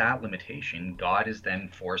given that limitation, God is then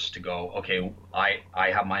forced to go, okay,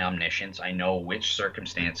 I have my omniscience. I know which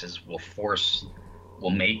circumstances will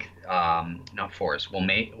make, not force,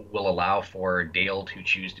 will allow for Dale to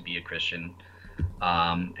choose to be a Christian,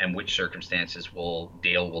 and which circumstances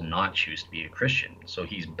Dale will not choose to be a Christian. So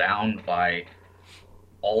he's bound by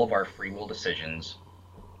all of our free will decisions.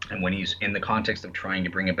 And when he's in the context of trying to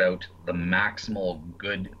bring about the maximal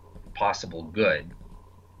possible good,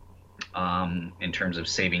 in terms of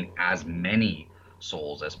saving as many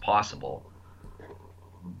souls as possible,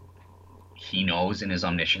 he knows in his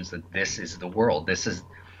omniscience that this is the world. This is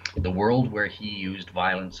the world where he used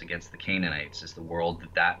violence against the Canaanites, is the world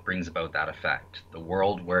that brings about that effect. The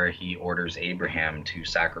world where he orders Abraham to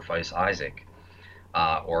sacrifice Isaac,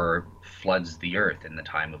 or floods the earth in the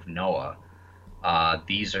time of Noah.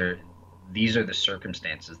 These are the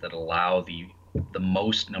circumstances that allow the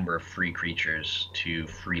most number of free creatures to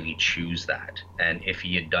freely choose that. And if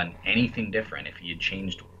he had done anything different, if he had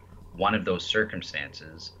changed one of those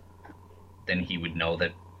circumstances, then he would know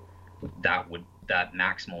that that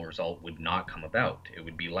maximal result would not come about. It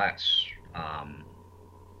would be less.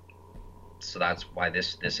 So that's why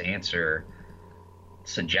this answer,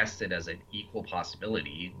 suggested as an equal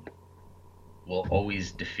possibility, will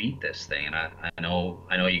always defeat this thing. And I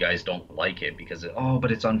know you guys don't like it because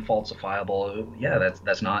but it's unfalsifiable. Yeah,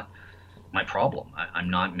 that's not my problem. I'm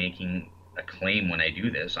not making a claim when I do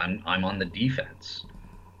this. I'm on the defense.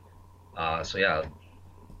 So yeah,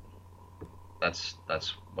 that's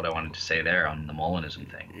what I wanted to say there on the Molinism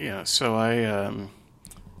thing. Yeah, so I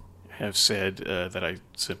have said that I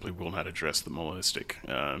simply will not address the Molinistic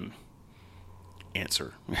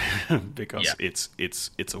answer because Yeah.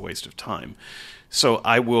 it's a waste of time. So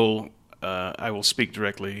I will speak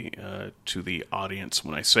directly to the audience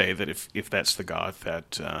when I say that if that's the God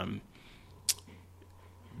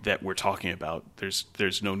that we're talking about,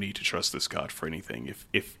 there's no need to trust this God for anything.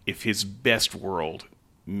 If his best world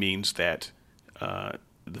means that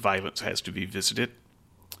the violence has to be visited,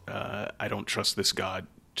 I don't trust this God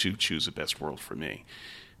to choose a best world for me.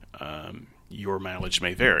 Your mileage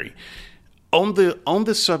may vary. On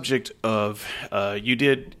the subject of you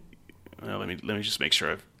did. Let me just make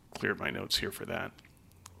sure I've cleared my notes here for that.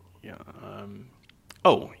 Yeah.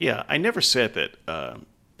 Oh yeah, I never said that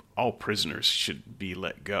all prisoners should be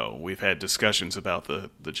let go. We've had discussions about the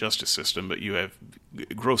justice system, but you have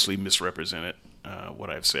grossly misrepresented what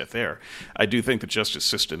I've said there. I do think the justice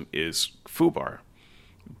system is FUBAR,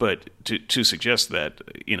 but to suggest that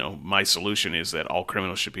my solution is that all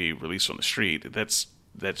criminals should be released on the street, that's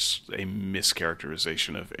a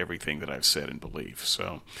mischaracterization of everything that I've said and believe.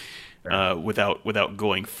 So, without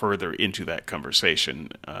going further into that conversation,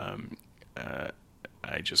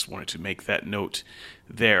 I just wanted to make that note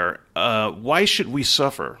there. Why should we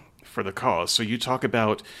suffer for the cause? So you talk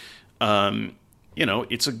about,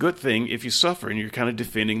 it's a good thing if you suffer, and you're kind of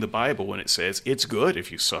defending the Bible when it says it's good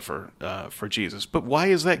if you suffer for Jesus. But why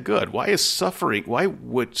is that good? Why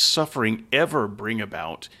would suffering ever bring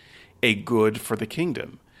about a good for the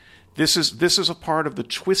kingdom? This is a part of the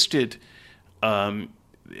twisted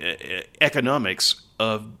economics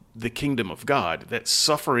of the kingdom of God, that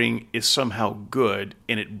suffering is somehow good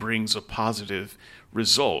and it brings a positive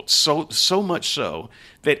result. So much so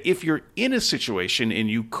that if you're in a situation and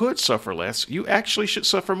you could suffer less, you actually should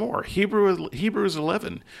suffer more. Hebrews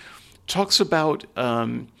 11 talks about.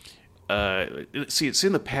 It's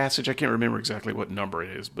in the passage. I can't remember exactly what number it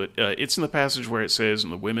is, but it's in the passage where it says,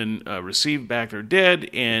 "And the women received back their dead,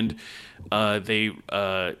 and they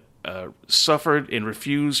suffered and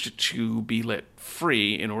refused to be let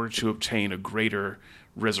free in order to obtain a greater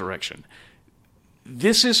resurrection."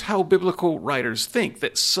 This is how biblical writers think,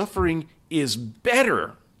 that suffering is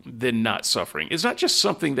better than not suffering. It's not just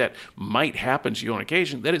something that might happen to you on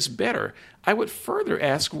occasion, that it's better. I would further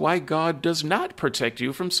ask why God does not protect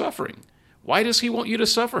you from suffering. Why does he want you to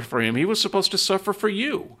suffer for him? He was supposed to suffer for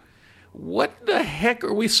you. What the heck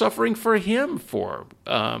are we suffering for him for?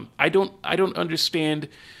 I don't understand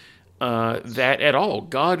that at all.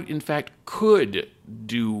 God, in fact, could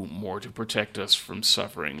do more to protect us from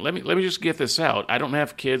suffering. Let me just get this out. I don't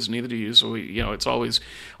have kids, neither do you. So it's always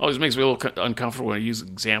makes me a little uncomfortable when I use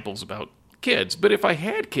examples about kids. But if I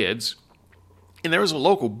had kids, and there was a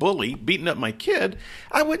local bully beating up my kid,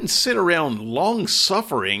 I wouldn't sit around long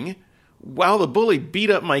suffering while the bully beat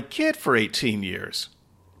up my kid for 18 years.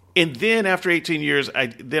 And then after 18 years,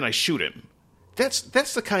 I shoot him.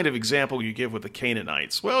 That's the kind of example you give with the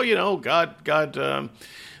Canaanites. Well, God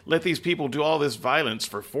let these people do all this violence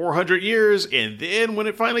for 400 years, and then when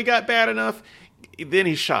it finally got bad enough, then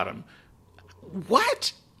he shot him.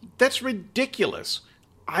 What? That's ridiculous.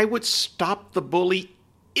 I would stop the bully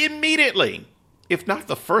immediately. If not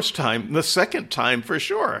the first time, the second time for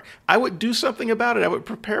sure. I would do something about it. I would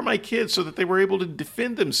prepare my kids so that they were able to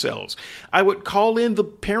defend themselves. I would call in the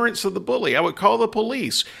parents of the bully. I would call the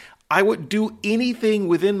police. I would do anything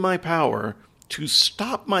within my power to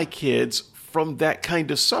stop my kids from that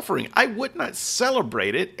kind of suffering. I would not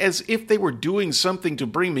celebrate it as if they were doing something to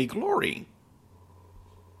bring me glory.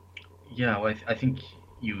 Yeah, well, I think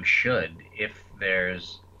you should if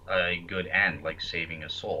there's a good end, like saving a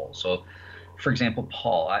soul. So, for example,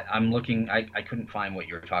 Paul, I'm looking, I couldn't find what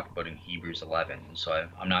you were talking about in Hebrews 11, so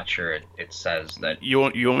I'm not sure it says that. You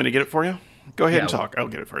want me to get it for you? Go ahead Yeah, and talk. I'll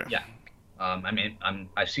get it for you. yeah.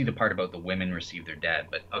 I see the part about the women receive their dead,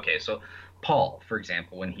 but okay. So, Paul, for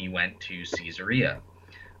example, when he went to Caesarea,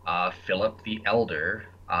 Philip the elder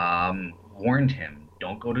warned him,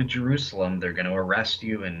 "Don't go to Jerusalem. They're going to arrest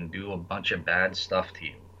you and do a bunch of bad stuff to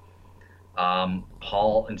you."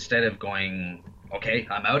 Paul, instead of going, "Okay,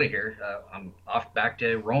 I'm out of here. I'm off back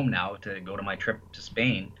to Rome now to go to my trip to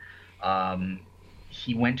Spain,"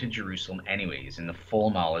 he went to Jerusalem anyways, in the full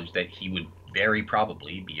knowledge that he would very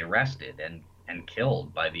probably be arrested and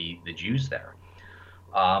killed by the Jews there.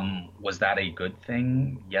 Was that a good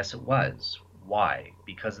thing? Yes, it was. Why?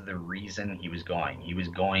 Because of the reason he was going. He was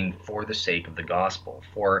going for the sake of the gospel,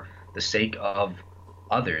 for the sake of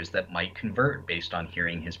others that might convert based on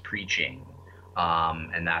hearing his preaching,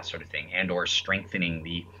 and that sort of thing, and or strengthening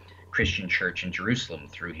the Christian church in Jerusalem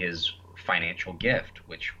through his financial gift,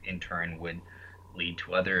 which in turn would lead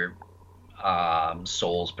to other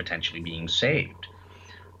souls potentially being saved.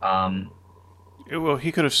 Um, Well,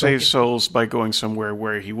 he could have don't saved get souls by going somewhere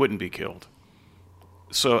where he wouldn't be killed.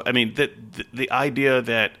 So, I mean, the idea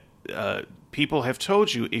that people have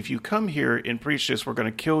told you, if you come here and preach this, we're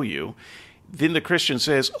going to kill you. Then the Christian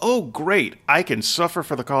says, "Oh, great! I can suffer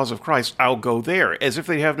for the cause of Christ. I'll go there," as if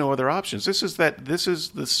they have no other options. This is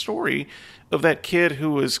the story of that kid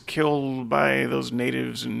who was killed by those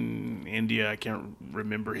natives in India. I can't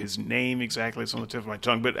remember his name exactly; it's on the tip of my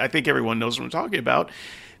tongue, but I think everyone knows what I'm talking about.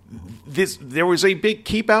 There was a big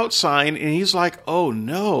 "keep out" sign, and he's like, "Oh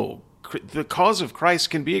no, the cause of Christ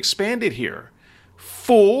can be expanded here."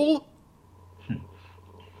 Fool!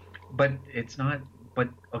 But it's not. But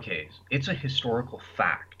okay, it's a historical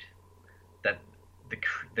fact that the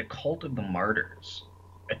the cult of the martyrs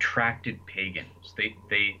attracted pagans.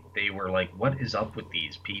 They were like, what is up with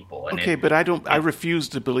these people? And Okay, but I it refuse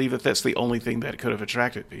to believe that that's the only thing that could have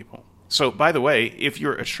attracted people. So, by the way, if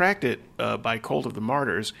you're attracted by Cult of the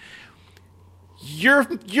Martyrs,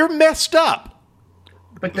 you're messed up.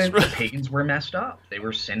 but the pagans were messed up. They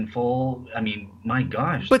were sinful. I mean, my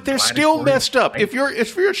gosh, But they're still gladiatorial messed up. fights. If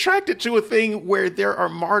you're attracted to a thing where there are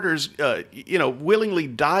martyrs, willingly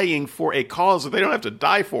dying for a cause that they don't have to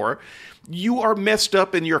die for, you are messed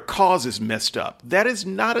up, and your cause is messed up. That is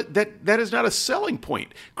not that is not a selling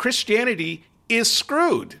point. Christianity is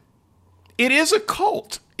screwed. It is a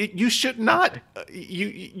cult. You should not.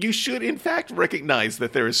 You should in fact recognize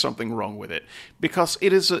that there is something wrong with it, because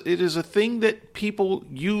it is a thing that people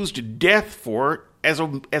used death for as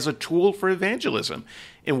a tool for evangelism.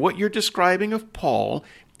 And what you're describing of Paul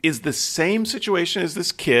is the same situation as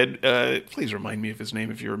this kid. Please remind me of his name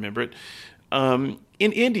if you remember it.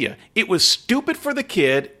 In India, it was stupid for the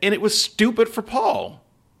kid, and it was stupid for Paul.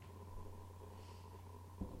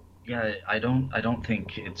 Yeah, I don't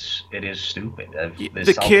think it is stupid. The The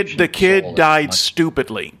salvation of the kid soul is died much.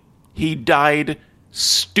 stupidly. He died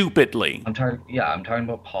stupidly. I'm talking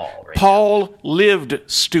about Paul right now. Paul lived Paul.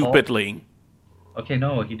 stupidly. Okay,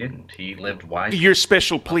 no, he didn't. He lived wisely. You're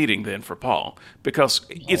special pleading then for Paul, because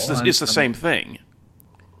No, it's the same thing.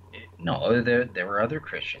 no. There were other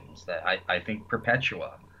Christians that I think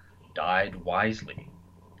Perpetua died wisely,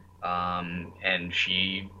 and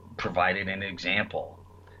she provided an example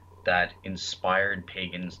that inspired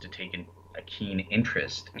pagans to take a keen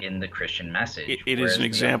interest in the Christian message, It is an whereas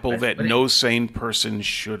example that but no sane person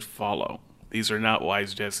should follow. These are not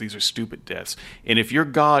wise deaths, these are stupid deaths. And if your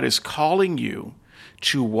God is calling you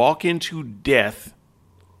to walk into death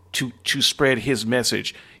to spread his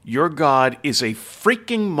message, your God is a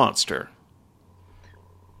freaking monster.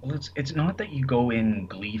 well, it's not that you go in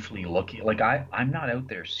gleefully looking. Like I'm not out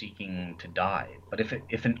there seeking to die, but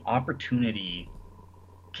if an opportunity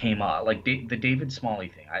came up, like the David Smalley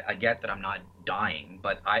thing, I get that I'm not dying,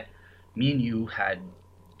 but me and you had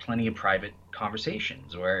plenty of private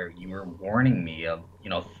conversations where you were warning me of,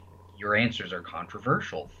 your answers are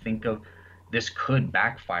controversial. Think of this could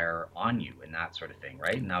backfire on you and that sort of thing,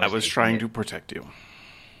 right? And I I was was taking trying it. to protect you.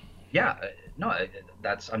 Yeah, no,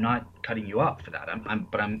 I'm not cutting you up for that.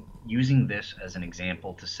 But I'm using this as an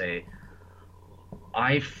example to say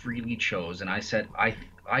I freely chose, and I said I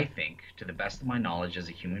think, to the best of my knowledge as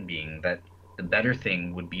a human being, that the better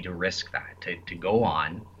thing would be to risk that, to go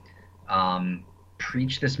on,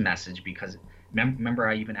 preach this message, because remember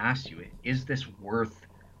I even asked you, is this worth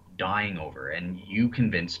dying over? And you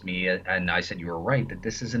convinced me, and I said you were right, that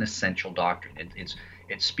this is an essential doctrine.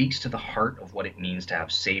 It speaks to the heart of what it means to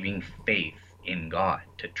have saving faith in God,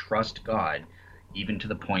 to trust God, even to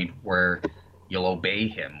the point where you'll obey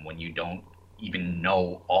Him when you don't even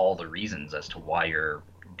know all the reasons as to why you're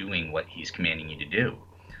doing what He's commanding you to do.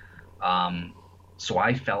 Um, so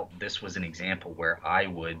I felt this was an example where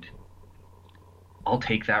I'll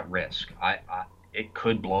take that risk. It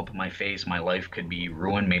could blow up in my face. My life could be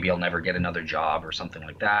ruined. Maybe I'll never get another job or something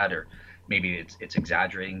like that. Or maybe it's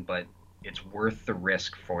exaggerating, but it's worth the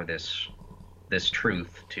risk for this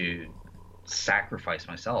truth to sacrifice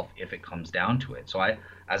myself if it comes down to it. So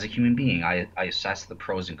as a human being, I assess the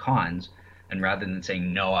pros and cons, and rather than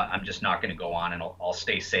saying no, I'm just not going to go on, and I'll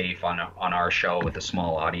stay safe on our show with a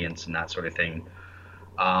small audience and that sort of thing.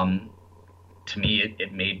 Um, to me,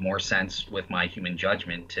 it made more sense with my human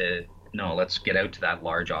judgment to no, let's get out to that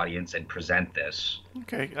large audience and present this.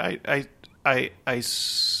 Okay,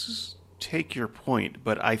 take your point,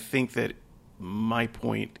 but I think that my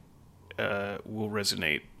point will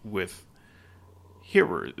resonate with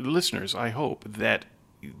listeners. I hope that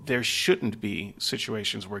there shouldn't be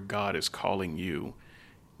situations where God is calling you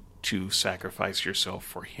to sacrifice yourself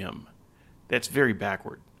for Him. That's very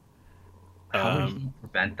backward. How would he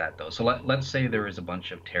prevent that though? So let's say there is a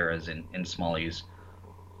bunch of Terras in Smalley's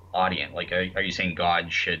audience. Like, are you saying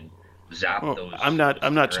God should zap Well, I'm not. those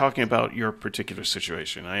I'm not Terras? talking about your particular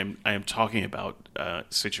situation. I am talking about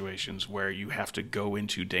situations where you have to go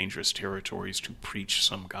into dangerous territories to preach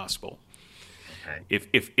some gospel. Okay.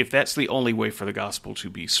 If that's the only way for the gospel to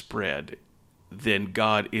be spread, then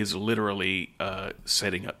God is literally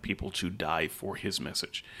setting up people to die for His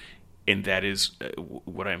message, and that is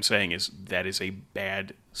what I'm saying is that is a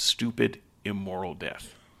bad, stupid, immoral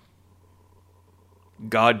death.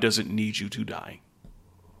 God doesn't need you to die.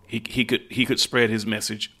 He could spread His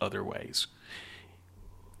message other ways.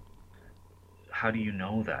 How do you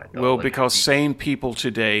know that though? Well, Like, how because do you, sane people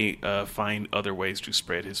today find other ways to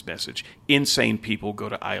spread His message. Insane people go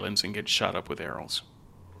to islands and get shot up with arrows.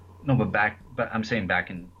 no, but I'm saying back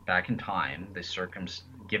in time,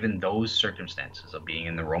 given those circumstances of being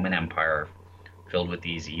in the Roman Empire, filled with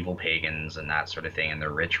these evil pagans and that sort of thing and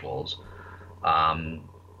their rituals, um,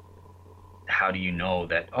 how do you know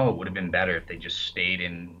that? Oh, it would have been better if they just stayed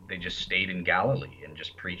in Galilee and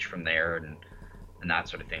just preached from there and that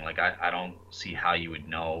sort of thing. Like, I don't see how you would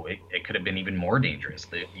know. It could have been even more dangerous.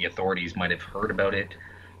 The authorities might have heard about it,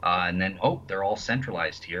 and then, oh, they're all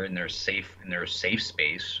centralized here and they're safe in their safe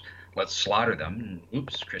space. Let's slaughter them. And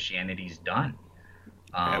oops, Christianity's done.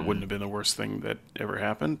 That wouldn't Um, have been the worst thing that ever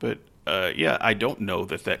happened, but yeah, I don't know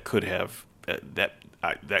that could have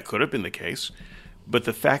that could have been the case. But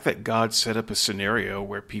the fact that God set up a scenario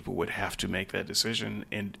where people would have to make that decision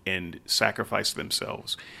and sacrifice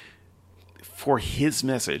themselves for His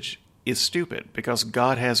message is stupid because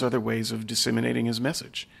God has other ways of disseminating His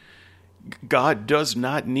message. God does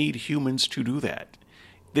not need humans to do that.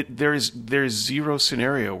 There's zero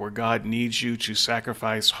scenario where God needs you to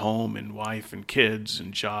sacrifice home and wife and kids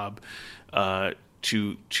and job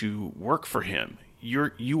to work for Him.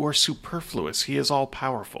 You are superfluous. He is all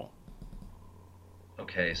powerful.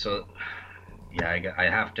 okay, so yeah, I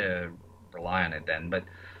have to rely on it then. But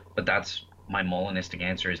that's my Molinistic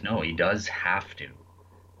answer is no. He does have to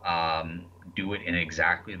do it in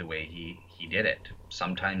exactly the way he did it.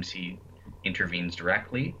 Sometimes he intervenes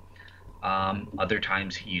directly. Other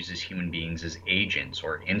times he uses human beings as agents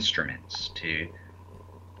or instruments to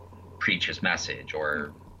preach his message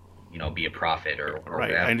or be a prophet or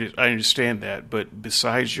Right. whatever. I understand that, but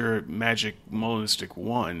besides your magic Molinistic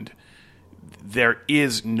wand, there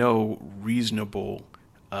is no reasonable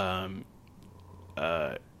um,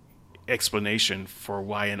 uh, explanation for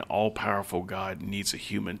why an all-powerful God needs a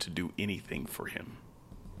human to do anything for Him.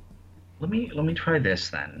 Let me try this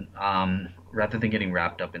then. Rather than getting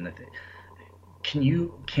wrapped up in the thing,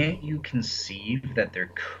 can't you conceive that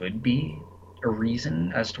there could be a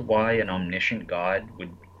reason as to why an omniscient God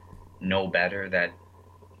would know better that,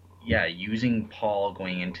 yeah, using Paul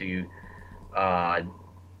going into uh,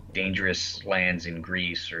 dangerous lands in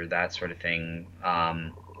Greece or that sort of thing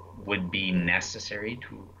would be necessary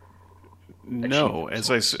to achieve No, the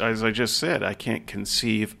as I just said, I can't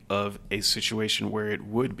conceive of a situation where it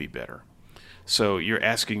would be better. So you're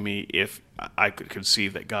asking me if I could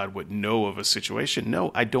conceive that God would know of a situation.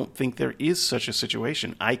 No, I don't think there is such a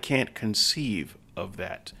situation. I can't conceive of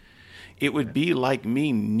that. It would be like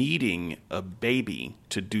me needing a baby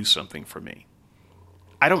to do something for me.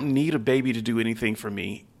 I don't need a baby to do anything for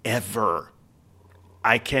me ever.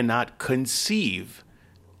 I cannot conceive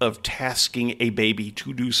of tasking a baby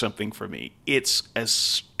to do something for me. It's a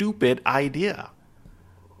stupid idea.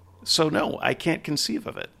 So no, I can't conceive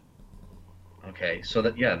of it. Okay, so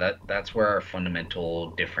that's where our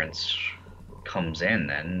fundamental difference comes in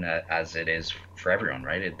then, as it is for everyone,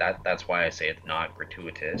 right? That's why I say it's not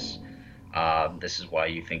gratuitous. This is why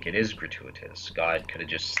you think it is gratuitous. God could have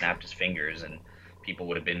just snapped his fingers and people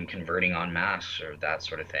would have been converting en masse or that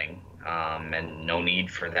sort of thing, and no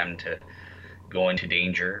need for them to go into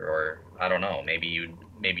danger. Or I don't know, maybe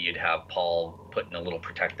you'd have Paul put in a little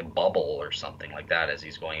protective bubble or something like that as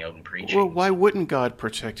he's going out and Well, preaching. why wouldn't God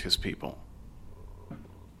protect his people?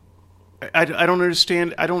 I don't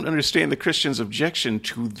understand. I don't understand the Christian's objection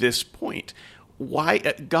to this point. Why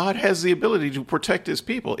God has the ability to protect his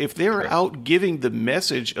people. If they're Sure. out giving the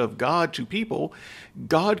message of God to people,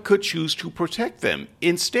 God could choose to protect them.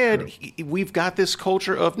 Instead, True. we've got this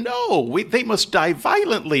culture of no, they must die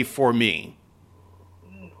violently for me.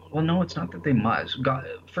 Well, no, it's not that they must. God,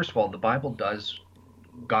 first of all,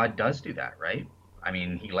 God does do that, right? I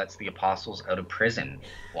mean, he lets the apostles out of prison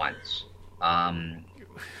once. Um,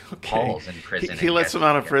 Okay, Paul's in prison he and lets gets them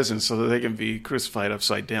out of gets prison so that they can be crucified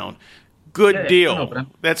upside down. Good Yeah, yeah. No, no, deal. but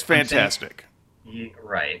That's I'm saying, fantastic.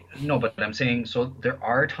 right. No, but I'm saying, so there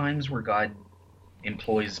are times where God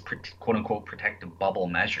employs quote unquote protective bubble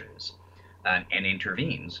measures and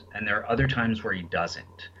intervenes, and there are other times where he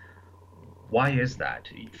doesn't. Why is that?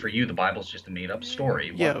 For you, the Bible's just a made up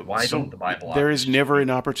story. Yeah, Why don't so the Bible there is authors just never make an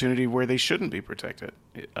opportunity where they shouldn't be protected.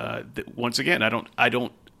 Once again,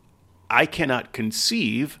 I cannot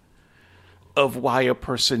conceive of why a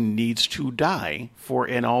person needs to die for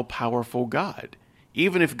an all powerful God,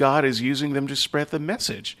 even if God is using them to spread the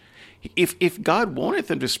message. If God wanted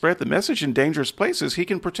them to spread the message in dangerous places, He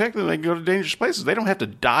can protect them. They can go to dangerous places. They don't have to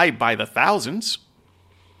die by the thousands.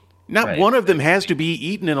 Not right? one of them has to be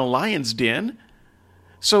eaten in a lion's den.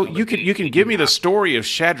 So No, but you can they give do me the have. story of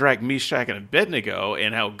Shadrach, Meshach, and Abednego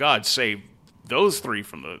and how God saved those three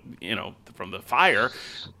from the fire.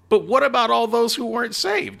 But what about all those who weren't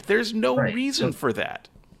saved? There's no Right. reason So for that.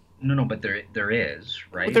 no, no, but there is,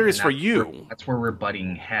 But right? there is And for you. that's where we're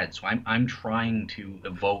butting heads. So I'm trying to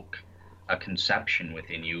evoke a conception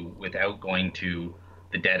within you without going to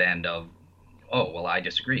the dead end of, oh, well, I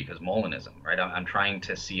disagree because Molinism, right? I'm trying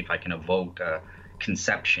to see if I can evoke a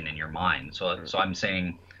conception in your mind. So I'm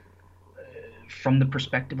saying, from the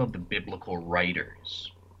perspective of the biblical writers,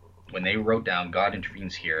 when they wrote down God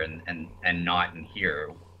intervenes here and not in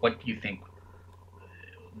here, what do you think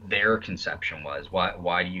their conception was?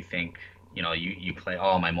 Why do you think, you play,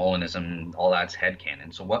 oh, my Molinism, all that's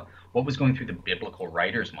headcanon? So what was going through the biblical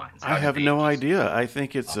writers' minds? I How did have they no just idea. I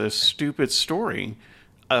think it's a stupid story.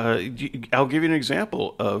 I'll give you an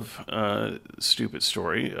example of a stupid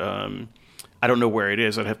story. I don't know where it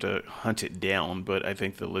is. I'd have to hunt it down, but I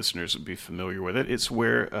think the listeners would be familiar with it. It's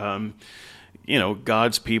where,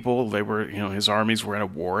 God's people, they were, his armies were in a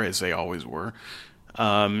war, as they always were.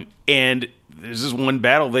 And there's this one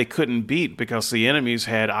battle they couldn't beat because the enemies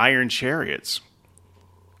had iron chariots.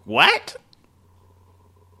 What?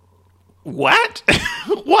 What?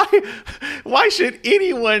 why? Why should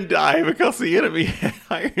anyone die because the enemy had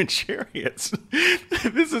iron chariots?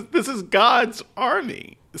 This is God's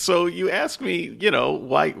army. So you ask me,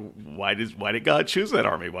 why did God choose that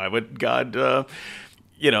army? Why would God, allow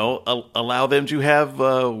them to have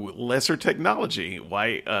lesser technology?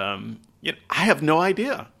 Why? I have no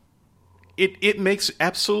idea. It makes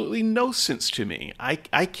absolutely no sense to me. I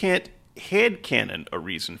can't headcanon a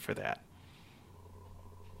reason for that.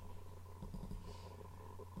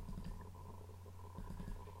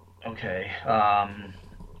 Okay.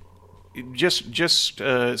 Just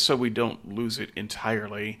so we don't lose it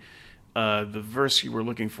entirely, the verse you were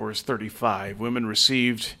looking for is 35. Women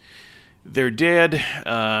received their dead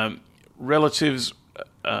relatives.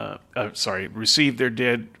 Received their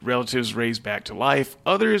dead relatives raised back to life.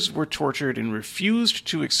 Others were tortured and refused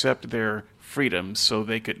to accept their freedom so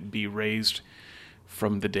they could be raised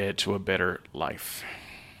from the dead to a better life.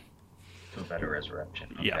 To a better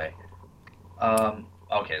resurrection. Yeah. Okay.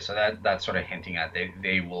 Okay, so that's sort of hinting at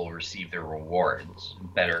they will receive their rewards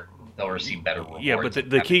better. They'll receive better rewards. Yeah, but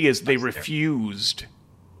the key is they That's refused.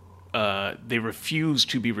 They refused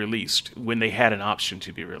to be released when they had an option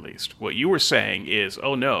to be released. What you were saying is,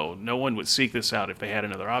 oh no one would seek this out if they had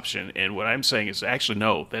another option. And what I'm saying is, actually,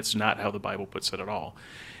 no, that's not how the Bible puts it at all.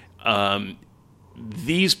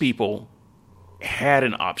 These people had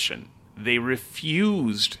an option. They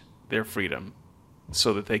refused their freedom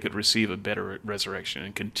so that they could receive a better resurrection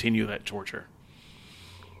and continue that torture.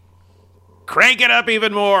 Crank it up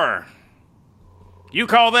even more. You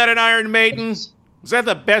call that an Iron Maiden? Is that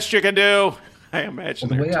the best you can do? I imagine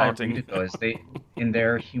Well, the they're way I read taunting. it though is in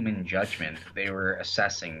their human judgment, they were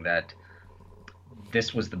assessing that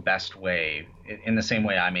this was the best way. In the same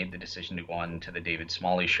way I made the decision to go on to the David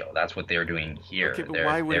Smalley show. That's what they're doing here. Okay, but They're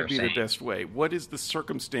why would they're it be saying, the best way? What is the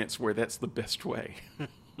circumstance where that's the best way?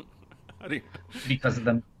 How do you, because of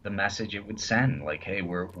the message it would send, like, hey,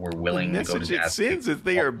 we're the willing to go to message it death. sends is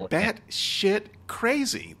they are batshit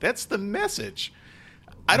crazy. That's the message.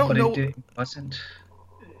 I don't But know. it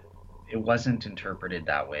wasn't interpreted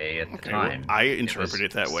that way at the Okay, well, time. I It interpret was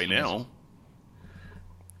it that way seen as, now.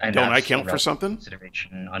 and Don't I that's a count for relevant something?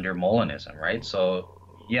 consideration under Molinism, right? So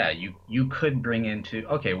yeah, you could bring into,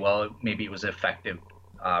 okay, well, maybe it was an effective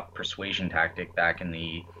persuasion tactic back in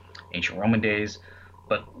the ancient Roman days,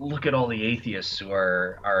 but look at all the atheists who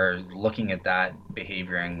are looking at that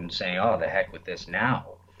behavior and saying, oh, the heck with this now.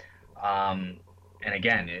 And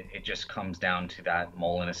again, it just comes down to that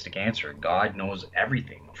Molinistic answer. God knows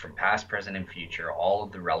everything from past, present, and future, all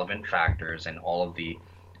of the relevant factors and all of the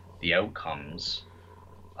outcomes.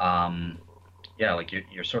 Yeah, like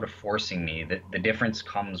you're sort of forcing me. The difference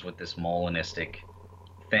comes with this Molinistic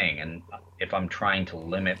thing, and if I'm trying to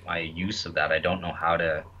limit my use of that, I don't know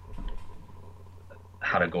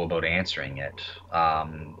how to go about answering it.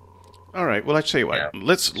 All right. Well, I tell you what. Yeah.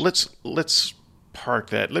 Let's park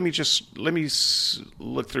that. Let me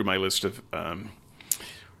look through my list of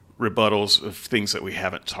rebuttals of things that we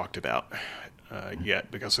haven't talked about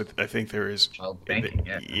yet, because I think there is. Child banking.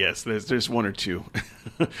 Yeah. Yes, there's one or two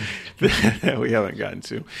that we haven't gotten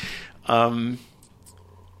to.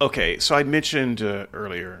 Okay, so I mentioned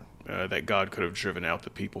earlier that God could have driven out the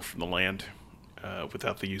people from the land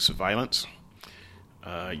without the use of violence.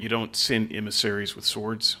 You don't send emissaries with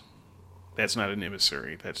swords. That's not an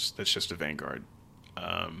emissary. That's just a vanguard.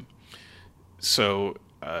 So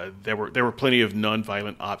there were plenty of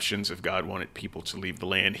non-violent options if God wanted people to leave the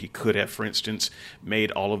land. He could have, for instance, made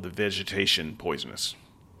all of the vegetation poisonous.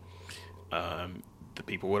 The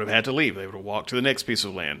people would have had to leave. They would have walked to the next piece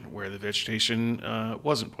of land where the vegetation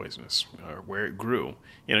wasn't poisonous, or where it grew.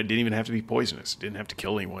 You know, it didn't even have to be poisonous. It didn't have to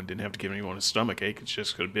kill anyone. It didn't have to give anyone a stomach ache. It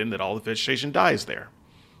just could have been that all the vegetation dies there.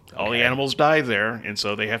 All the Okay. animals die there, and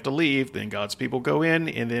so they have to leave. Then God's people go in,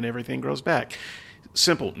 and then everything grows back.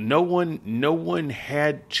 Simple. No one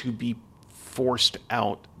had to be forced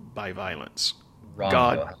out by violence. Wrong.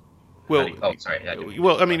 God. Though. Well, Oh, sorry. I didn't mean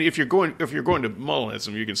well, to I mean, interrupt. if you're going to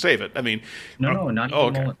Molinism, you can save it. I mean, No, no, not oh,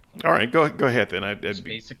 even okay, Mullen. all right, go ahead then. Just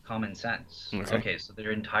basic common sense. Okay. Okay, so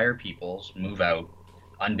their entire peoples move out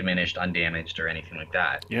undiminished, undamaged, or anything like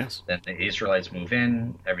that. Yes. Then the Israelites move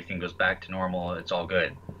in, everything goes back to normal, it's all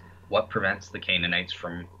good. What prevents the Canaanites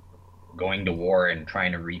from going to war and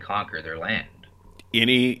trying to reconquer their land?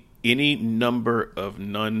 Any number of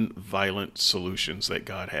non-violent solutions that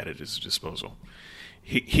God had at his disposal.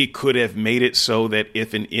 He could have made it so that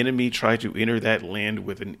if an enemy tried to enter that land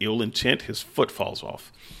with an ill intent, his foot falls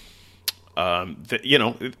off. I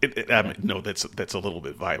mean, no, that's a little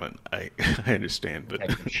bit violent. I understand, but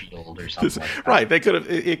Protective shield or something like that. right, they could have.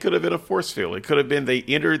 It could have been a force field. It could have been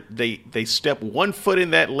they step one foot in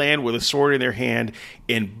that land with a sword in their hand,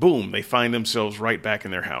 and boom, they find themselves right back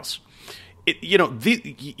in their house.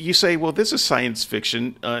 You say, well, this is science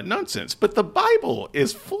fiction nonsense, but the Bible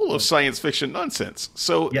is full of science fiction nonsense.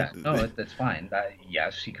 So Yeah, no, that's fine.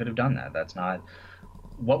 Yes, he could have done that. That's not.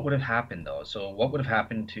 What would have happened though? So, what would have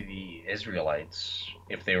happened to the Israelites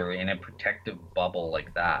if they were in a protective bubble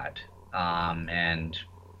like that, and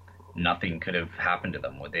nothing could have happened to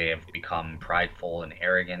them? Would they have become prideful and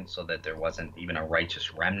arrogant so that there wasn't even a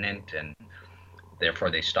righteous remnant, and therefore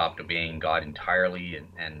they stopped obeying God entirely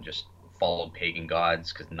and just followed pagan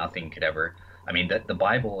gods because nothing could ever. I mean, that the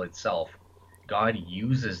Bible itself, God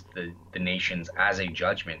uses the nations as a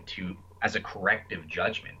judgment as a corrective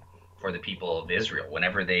judgment for the people of Israel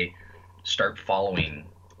whenever they start following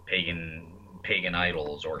pagan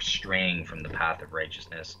idols or straying from the path of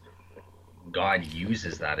righteousness. God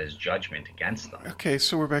uses that as judgment against them. okay,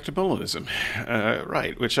 so we're back to Molinism,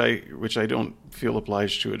 right? Which I don't feel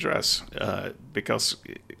obliged to address because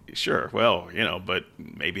sure, well, but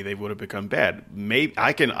maybe they would have become bad. Maybe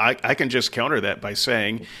I can just counter that by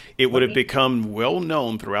saying it would have become well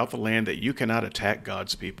known throughout the land that you cannot attack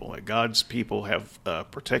God's people. That God's people have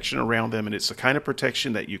protection around them, and it's the kind of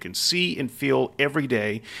protection that you can see and feel every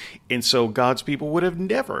day. And so God's people would have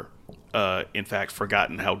never, in fact,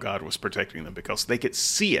 forgotten how God was protecting them because they could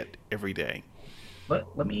see it every day.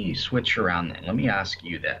 Let me switch around then. Let me ask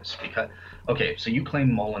you this because okay, so you claim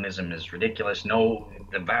Molinism is ridiculous. No,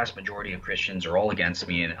 the vast majority of Christians are all against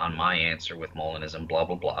me on my answer with Molinism. Blah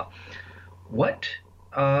blah blah. What?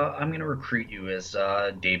 I'm going to recruit you as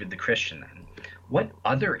David the Christian then. What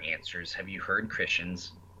other answers have you heard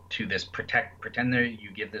Christians to this pretend that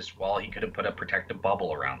you give this? Well, he could have put a protective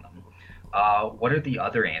bubble around them. What are the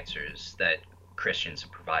other answers that Christians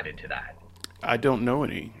have provided to that? I don't know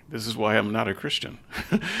any. This is why I'm not a Christian.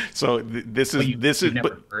 So this is But this you've is never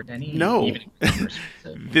but heard any, no. even if the person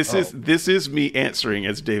said, This is "Oh, this is me answering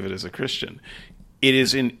as David as a Christian. It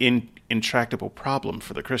is an intractable problem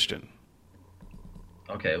for the Christian.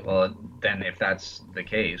 okay, well then if that's the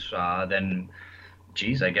case, then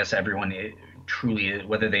geez, I guess everyone truly,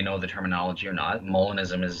 whether they know the terminology or not,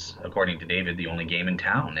 Molinism is, according to David, the only game in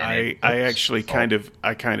town, and I actually it's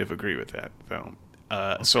all kind of agree with that though.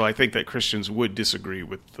 So I think that Christians would disagree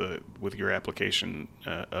with your application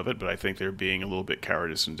of it, but I think they're being a little bit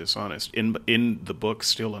cowardice and dishonest. In the book,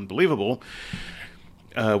 Still Unbelievable,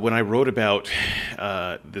 when I wrote about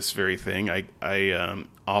this very thing, I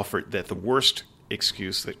offered that the worst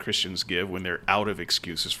excuse that Christians give when they're out of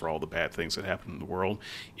excuses for all the bad things that happen in the world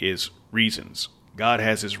is reasons. God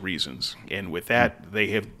has his reasons. And with that, they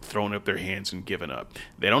have thrown up their hands and given up.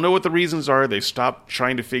 They don't know what the reasons are. They've stopped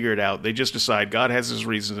trying to figure it out. They just decide God has his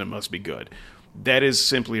reasons and it must be good. That is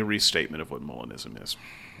simply a restatement of what Molinism is.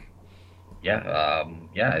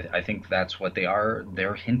 Yeah, I think that's what they are.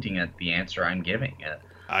 They're hinting at the answer I'm giving.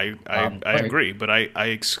 I All right. agree, but I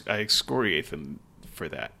excoriate them for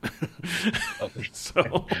that. Okay.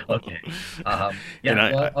 So, Okay. and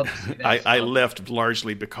Yeah. Well, I'll just say this. I left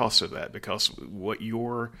largely because of that, because what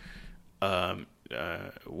you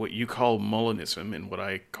call Molinism and what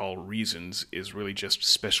I call reasons is really just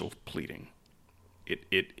special pleading. It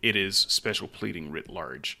is special pleading writ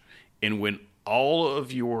large. And when all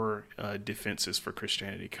of your defenses for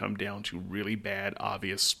Christianity come down to really bad,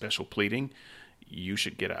 obvious special pleading, you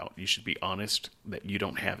should get out. You should be honest that you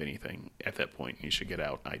don't have anything at that point. You should get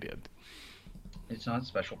out. I did. It's not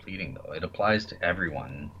special pleading though. It applies to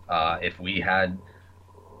everyone. If we had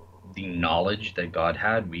the knowledge that God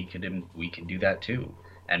had, we could do that too,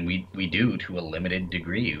 and we do to a limited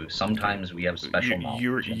degree. Sometimes we have special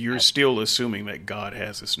knowledge, and You're still assuming that God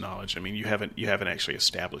has this knowledge. I mean, you haven't actually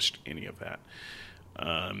established any of that.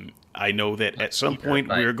 I know that at some here, point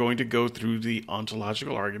but we're going to go through the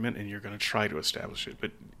ontological argument, and you're going to try to establish it.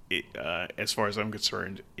 But as far as I'm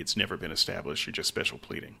concerned, it's never been established. You're just special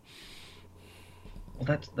pleading.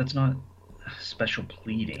 well, that's not special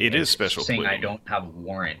pleading. It is It's special saying I pleading. don't have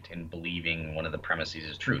warrant in believing one of the premises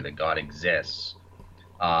is true, that God exists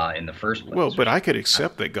in the first Well, place, but which I could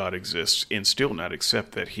accept that God exists and still not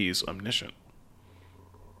accept that He's omniscient.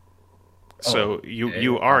 oh, So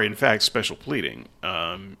you are in fact special pleading.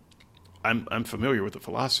 I'm familiar with the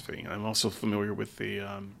philosophy. I'm also familiar with the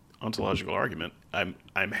ontological argument.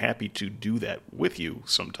 I'm happy to do that with you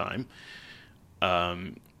sometime.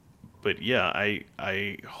 But yeah,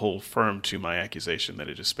 I hold firm to my accusation that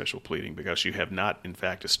it is special pleading because you have not in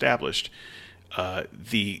fact established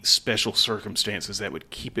the special circumstances that would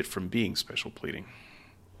keep it from being special pleading.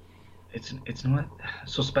 it's not.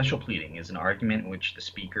 So special pleading is an argument in which the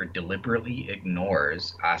speaker deliberately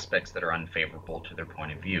ignores aspects that are unfavorable to their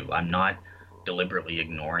point of view. I'm not deliberately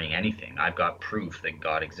ignoring anything. I've got proof that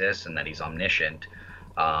God exists and that He's omniscient,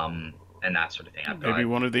 and that sort of thing. I've Maybe got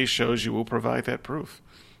one of these shows you will provide that proof,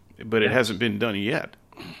 but it hasn't yes, been done yet.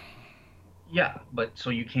 yeah, but so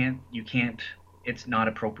you can't. It's not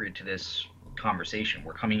appropriate to this conversation.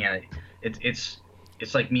 We're coming at it. It's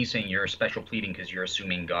like me saying you're special pleading because you're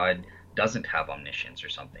assuming God doesn't have omniscience or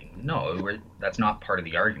something. No, that's not part of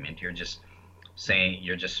the argument. You're just saying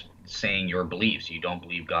your beliefs. You don't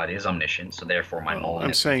believe God is omniscient, so therefore my Well,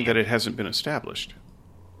 I'm Molinism saying that can't. it hasn't been established.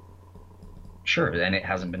 Sure, and it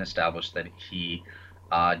hasn't been established that he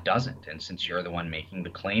doesn't. And since you're the one making the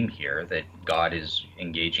claim here that God is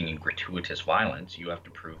engaging in gratuitous violence, you have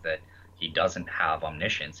to prove that he doesn't have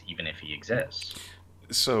omniscience, even if he exists.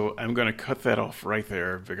 So I'm going to cut that off right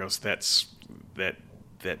there because that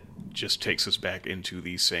that just takes us back into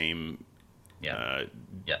the same Yeah, uh,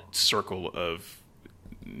 yeah. circle of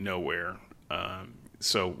nowhere.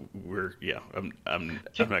 So we're yeah. I'm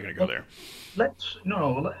Okay, not going to go well, there. let's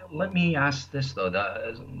no, no. Let me ask this though.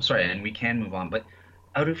 Sorry, and we can move on. But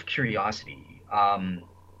out of curiosity,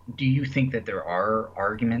 do you think that there are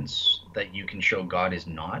arguments that you can show God is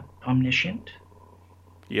not omniscient?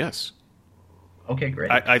 Yes, Okay, great.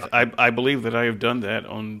 I believe that I have done that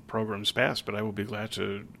on programs past, but I will be glad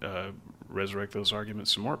to resurrect those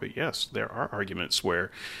arguments some more. But yes, there are arguments where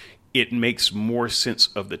it makes more sense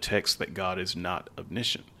of the text that God is not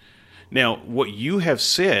omniscient. Now, what you have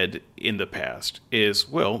said in the past is,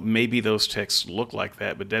 well, maybe those texts look like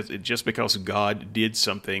that, but just because God did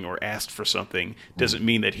something or asked for something doesn't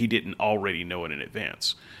mean that He didn't already know it in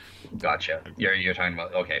advance, Gotcha. You're talking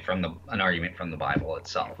about, okay, from the an argument from the Bible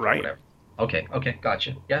itself or right? whatever. Okay, okay,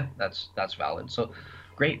 gotcha. Yeah, that's valid. So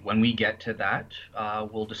great. When we get to that,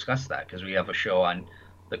 we'll discuss that because we have a show on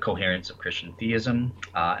the coherence of Christian theism,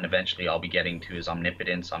 and eventually I'll be getting to his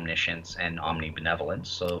omnipotence, omniscience, and omnibenevolence.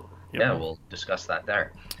 So Yep. yeah, we'll discuss that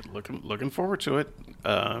there. Looking forward to it.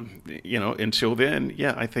 Until then,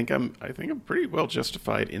 yeah, I think I'm pretty well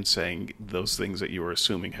justified in saying those things that you are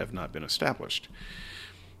assuming have not been established.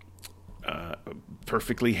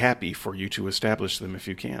 Perfectly happy for you to establish them if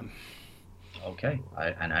you can. Okay,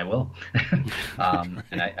 I will,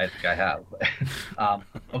 and I think I have.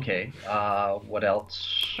 Okay, what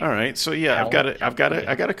else? All right, so yeah, Okay.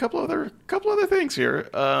 I got a couple other things here.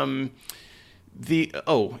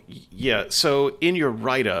 Yeah, so in your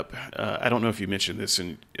write up, I don't know if you mentioned this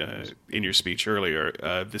in your speech earlier.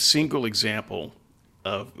 The single example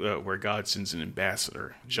of where God sends an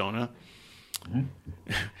ambassador, Jonah. Mhm.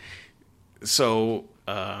 So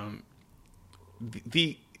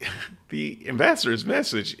the the ambassador's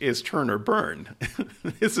message is turn or burn.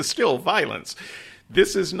 This is still violence.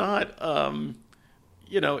 This is not.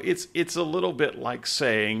 It's a little bit like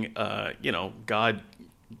saying, God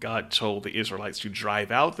God told the Israelites to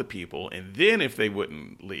drive out the people, and then if they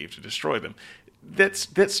wouldn't leave, to destroy them. That's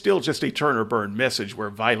still just a turn or burn message where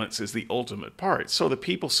violence is the ultimate part. So the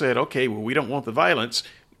people said, okay, well, we don't want the violence,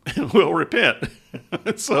 we'll repent.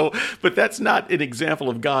 So, but that's not an example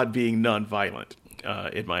of God being nonviolent,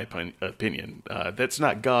 in my opinion. That's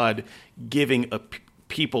not God giving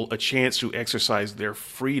people a chance to exercise their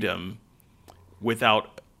freedom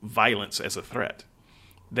without violence as a threat.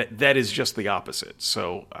 That is just the opposite.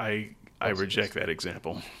 So I reject that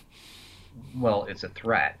example. Well, it's a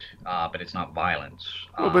threat, but it's not violence.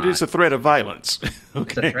 Well, but it's a threat of violence. Okay.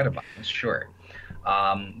 It's a threat of violence, sure.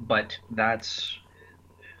 But that's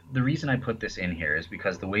the reason I put this in here is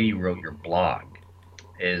because the way you wrote your blog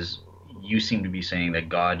is you seem to be saying that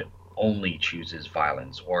God only chooses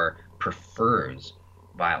violence or prefers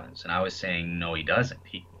violence, and I was saying no, he doesn't.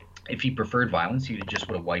 If he preferred violence, he just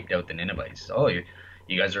would have wiped out the Ninevites. Oh, you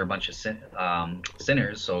guys are a bunch of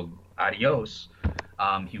sinners, so adios.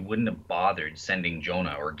 He wouldn't have bothered sending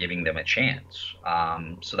Jonah or giving them a chance.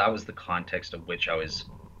 So that was the context of which I was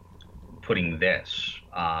putting this.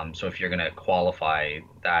 So if you're going to qualify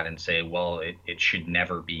that and say, well, it should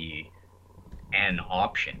never be an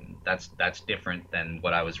option, that's different than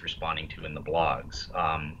what I was responding to in the blogs.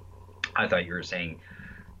 I thought you were saying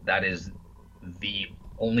that is the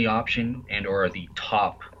only option and or the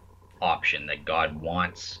top option that God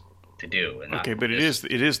wants to do. And okay, but it is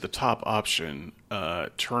the top option.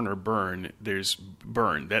 Turn or burn. There's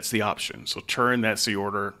burn. That's the option. So turn, that's the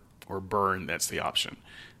order, or burn, that's the option.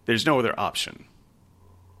 There's no other option.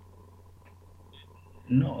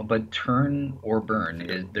 No, but turn or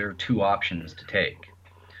burn there are two options to take.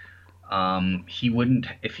 He wouldn't,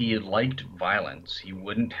 if he had liked violence, he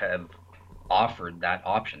wouldn't have offered that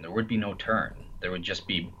option. There would be no turn. There would just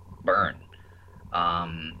be burn.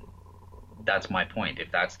 That's my point.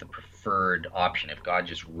 If that's the preferred option, if God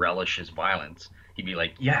just relishes violence, he'd be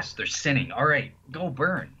like, yes, they're sinning. All right, go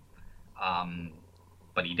burn.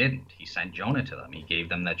 But he didn't. He sent Jonah to them. He gave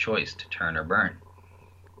them that choice to turn or burn.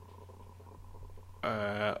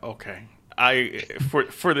 Okay.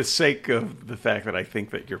 For the sake of the fact that I think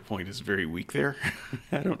that your point is very weak there,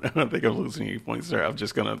 I don't think I'm losing any points there.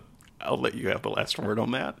 I'll let you have the last word on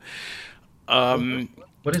that.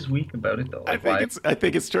 What is weak about it, though? Like, I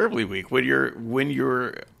think it's terribly weak when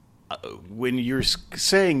you're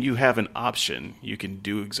saying you have an option. You can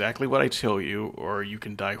do exactly what I tell you, or you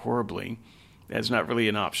can die horribly. That's not really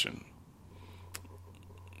an option.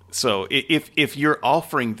 So if you're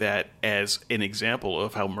offering that as an example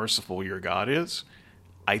of how merciful your God is,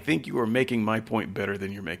 I think you are making my point better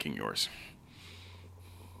than you're making yours.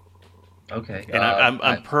 Okay. And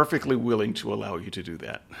I'm perfectly willing to allow you to do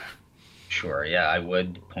that. Sure, yeah, I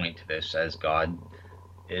would point to this as God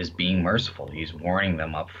is being merciful. He's warning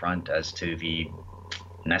them up front as to the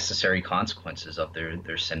necessary consequences of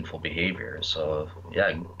their sinful behavior. So,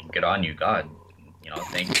 yeah, good on you, God.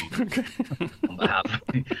 Thank you on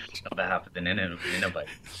behalf of the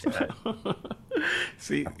Ninevites. Yeah.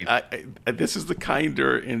 See, this is the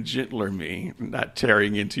kinder and gentler me, not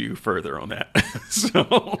tearing into you further on that. So,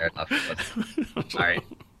 fair enough. All right.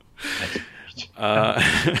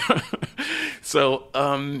 So,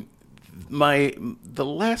 the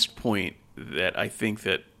last point that I think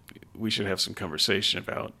that we should have some conversation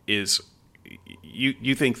about is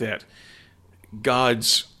you think that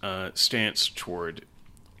God's stance toward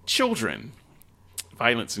children,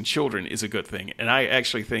 violence in children, is a good thing, and I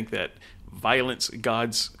actually think that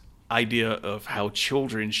God's idea of how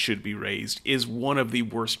children should be raised, is one of the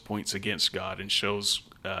worst points against God, and shows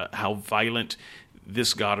how violent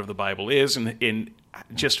this God of the Bible is, and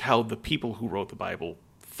just how the people who wrote the Bible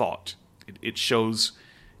thought. It shows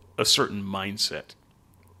a certain mindset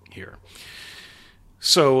here.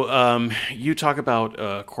 So you talk about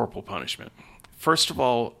corporal punishment. First of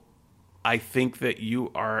all, I think that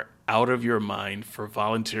you are out of your mind for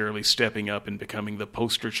voluntarily stepping up and becoming the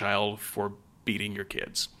poster child for beating your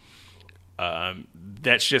kids.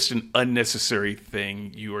 That's just an unnecessary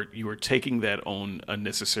thing. You are taking that on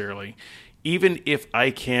unnecessarily. Even if I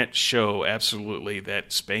can't show absolutely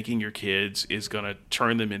that spanking your kids is going to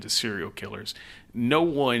turn them into serial killers, no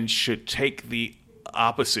one should take the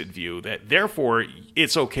opposite view that therefore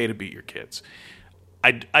it's okay to beat your kids.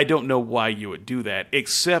 I don't know why you would do that,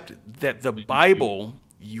 except that the Bible,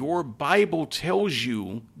 your Bible, tells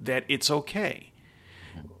you that it's okay.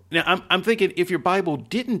 Now, I'm thinking if your Bible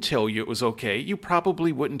didn't tell you it was okay, you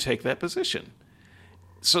probably wouldn't take that position.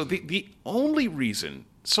 So the only reason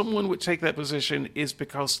someone would take that position is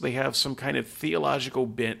because they have some kind of theological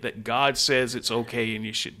bent that God says it's okay and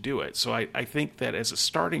you should do it. So I think that as a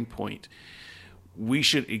starting point, we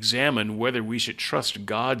should examine whether we should trust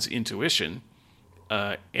God's intuition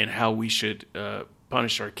and how we should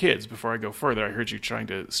punish our kids. Before I go further, I heard you trying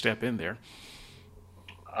to step in there.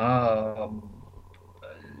 Um,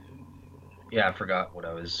 yeah, I forgot what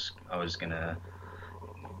I was gonna.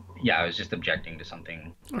 Yeah, I was just objecting to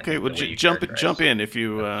something. I Okay, think well, the way you jump characterized. in if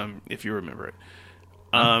you remember it.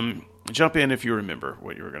 Huh? Jump in if you remember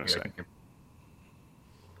what you were going to say. You're-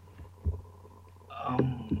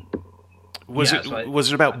 Um, Was yeah, it so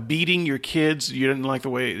was it about beating your kids? You didn't like the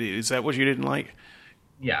way? Is that what you didn't like?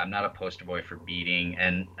 yeah, I'm not a poster boy for beating,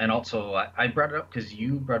 and also I brought it up because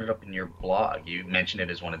you brought it up in your blog. You mentioned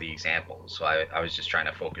it as one of the examples, so I was just trying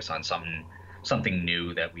to focus on something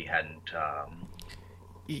new that we hadn't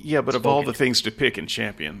Yeah, but of all spoken the to. things to pick and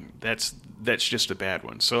champion, that's just a bad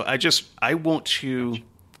one. So I want to.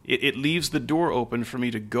 It leaves the door open for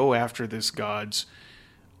me to go after this God's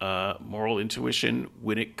moral intuition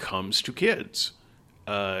when it comes to kids.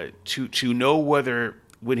 To know whether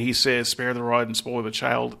when he says spare the rod and spoil the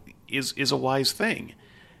child is a wise thing.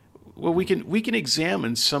 Well, we can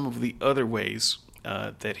examine some of the other ways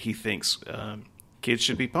that he thinks kids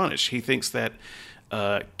should be punished. He thinks that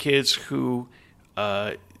kids who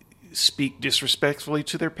speak disrespectfully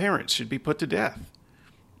to their parents should be put to death.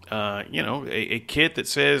 A kid that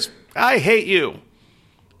says "I hate you."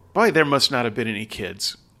 Boy, there must not have been any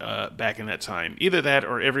kids back in that time. Either that,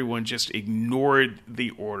 or everyone just ignored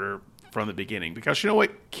the order from the beginning. Because you know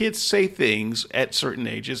what, kids say things at certain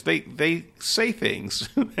ages. They say things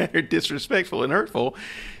that are disrespectful and hurtful.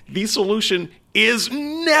 The solution is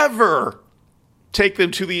never take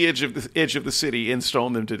them to the edge of the city and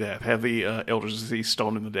stone them to death. Have the elders of the city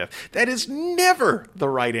stone them to death. That is never the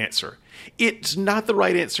right answer. It's not the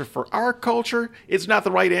right answer for our culture. It's not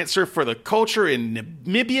the right answer for the culture in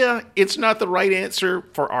Namibia. It's not the right answer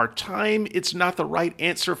for our time. It's not the right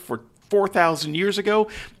answer for 4,000 years ago.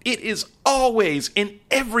 It is always and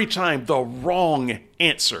every time the wrong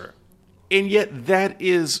answer. And yet that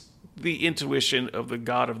is the intuition of the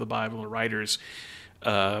God of the Bible, the writers,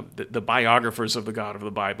 the biographers of the God of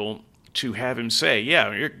the Bible, to have him say,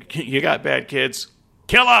 yeah, you got bad kids,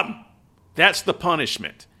 kill them. That's the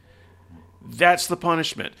punishment. That's the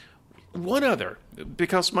punishment. One other,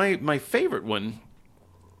 because my favorite one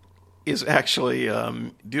is actually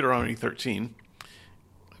Deuteronomy 13.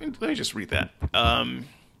 Let me just read that.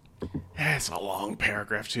 It's a long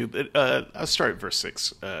paragraph too, but I'll start at verse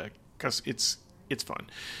 6 because it's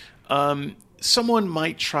fun. Someone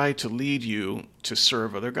might try to lead you to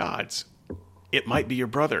serve other gods. It might be your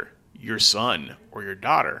brother, your son, or your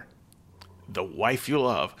daughter, the wife you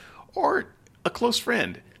love, or a close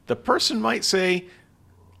friend. The person might say,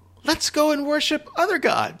 let's go and worship other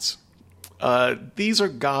gods. These are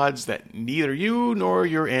gods that neither you nor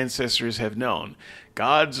your ancestors have known.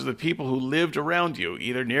 Gods are the people who lived around you,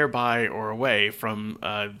 either nearby or away, from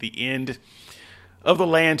the end of the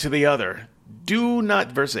land to the other. Do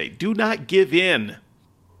not, verse 8, do not give in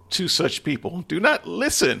to such people. Do not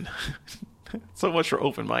listen. So much for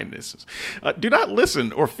open-mindedness. Do not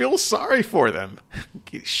listen or feel sorry for them.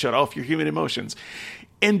 Shut off your human emotions.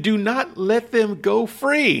 And do not let them go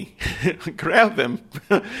free. Grab them.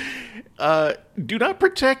 Do not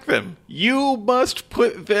protect them. You must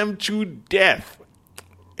put them to death.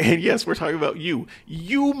 And yes, we're talking about you.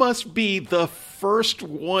 You must be the first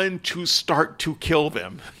one to start to kill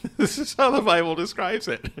them. This is how the Bible describes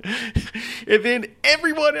it. And then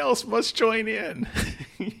everyone else must join in.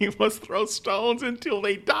 You must throw stones until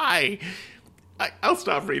they die. I'll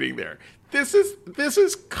stop reading there. This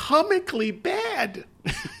is comically bad.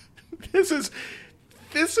 This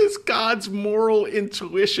is God's moral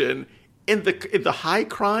intuition in the high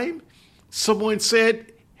crime. Someone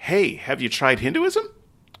said, "Hey, have you tried Hinduism?"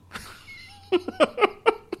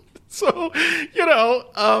 So,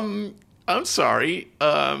 I'm sorry.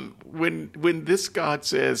 When this God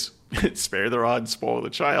says, "Spare the rod and spoil the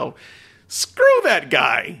child," screw that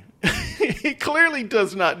guy. He clearly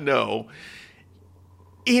does not know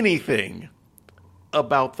anything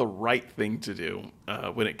about the right thing to do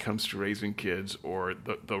when it comes to raising kids, or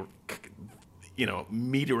the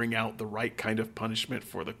metering out the right kind of punishment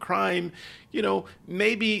for the crime.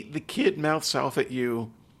 Maybe the kid mouths off at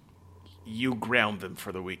you. You ground them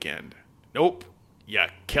for the weekend. Nope. You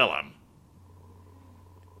kill them.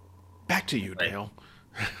 Back to you, Right. Dale.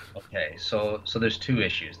 Okay, so there's two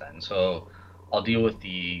issues then. So I'll deal with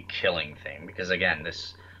the killing thing because again,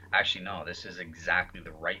 this actually no, this is exactly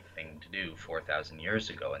the right thing to do 4,000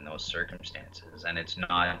 years ago in those circumstances, and it's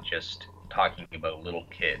not just talking about little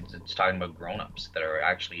kids. It's talking about grown-ups that are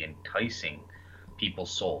actually enticing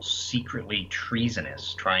people's souls, secretly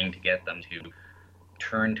treasonous, trying to get them to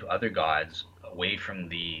turn to other gods away from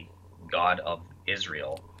the God of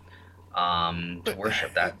Israel to But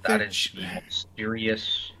worship. That they're. is the most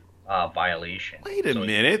serious violation. Wait a So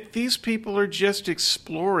minute. These people are just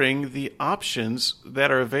exploring the options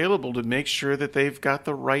that are available to make sure that they've got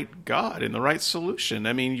the right God and the right solution.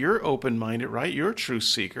 I mean, you're open minded, right? You're a truth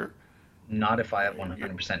seeker. not if I have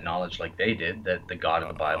 100% knowledge like they did that the God of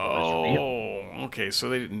the Bible is real. Oh, okay. So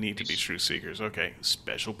they didn't need to be truth seekers. Okay.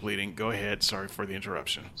 Special pleading. Go ahead. Sorry for the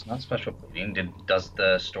interruption. It's not special pleading. Does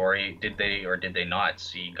the story, did they or did they not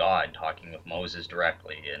see God talking with Moses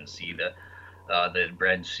directly and see the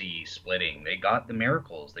Red Sea splitting? They got the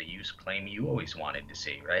miracles that you claim you always wanted to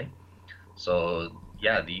see, right? So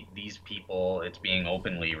yeah, these people, it's being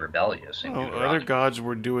openly rebellious in Well, other Deuteronomy. gods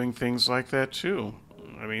were doing things like that too.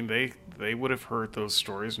 I mean, they would have heard those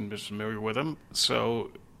stories and been familiar with them.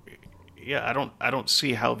 So, yeah, I don't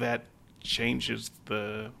see how that changes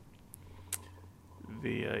the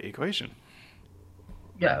equation.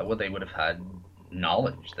 Yeah, well, they would have had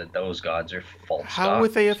knowledge that those gods are false How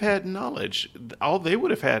would they have gods. had knowledge? All they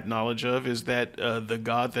would have had knowledge of is that the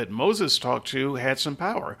God that Moses talked to had some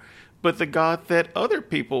power, but the God that other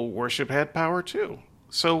people worship had power too.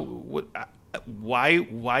 So, why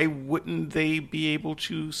wouldn't they be able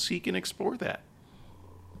to seek and explore that?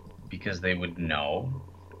 Because they would know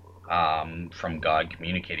from God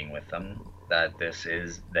communicating with them that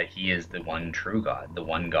He is the one true God, the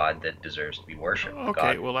one God that deserves to be worshipped. The Okay,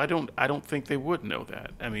 God, well, I don't think they would know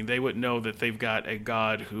that. I mean, they would know that they've got a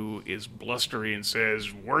God who is blustery and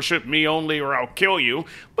says, "Worship me only, or I'll kill you."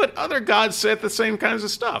 But other gods said the same kinds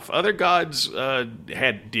of stuff. Other gods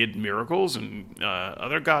did miracles, and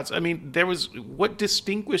other gods. I mean, there was what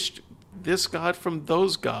distinguished this God from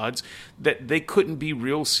those gods that they couldn't be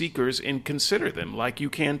real seekers and consider them like you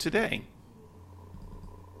can today.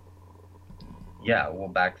 yeah, well,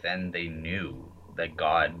 back then they knew that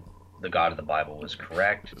God, the God of the Bible, was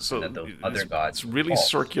correct, and So that those other it's gods were really false.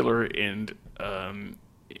 circular and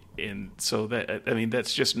so that I mean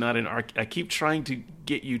that's just not an arc. I keep trying to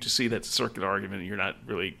get you to see that circular argument and you're not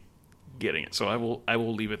really getting it. So I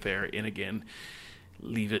will leave it there and again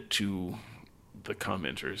leave it to the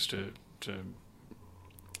commenters to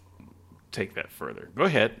take that further. Go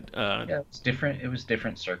ahead. Yeah, it's different. It was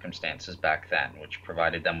different circumstances back then, which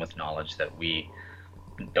provided them with knowledge that we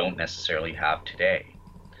don't necessarily have today.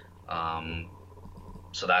 Um,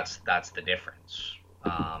 so that's the difference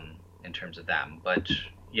in terms of them. But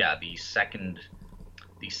yeah, the second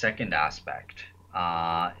aspect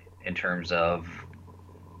in terms of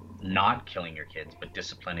not killing your kids, but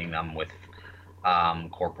disciplining them with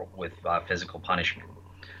corporal with physical punishment.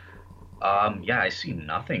 Yeah, I see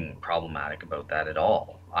nothing problematic about that at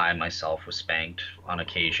all. I myself was spanked on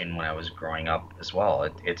occasion when I was growing up as well.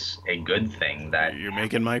 It's a good thing that, You're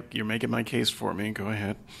making my case for me. Go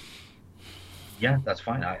ahead. yeah, that's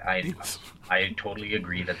fine. I totally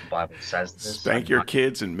agree that the Bible says this. Spank I'm your not.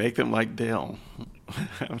 kids and make them like Dale.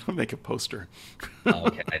 I'm gonna make a poster. Oh,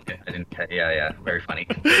 okay, I didn't. Yeah, yeah, very funny.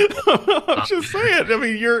 Very cool. I'm Uh, just saying. I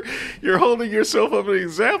mean, you're holding yourself up an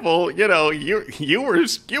example. You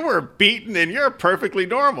were beaten, and you're perfectly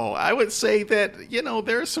normal. I would say that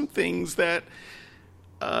there are some things that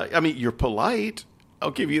I mean, you're polite.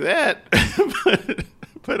 I'll give you that,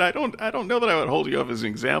 but I don't know that I would hold you up as an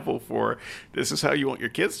example for this is how you want your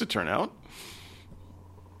kids to turn out.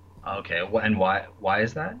 okay, and why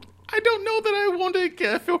is that? I don't know that I want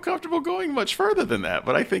to feel comfortable going much further than that,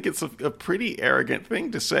 but I think it's a pretty arrogant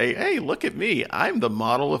thing to say, hey, look at me. I'm the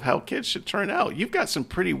model of how kids should turn out. You've got some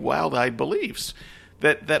pretty wild-eyed beliefs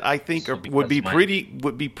that I think So would be because my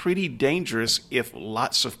pretty dangerous if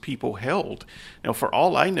lots of people held. Now, for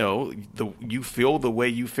all I know, you feel the way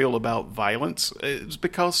you feel about violence is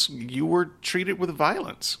because you were treated with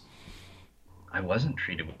violence. I wasn't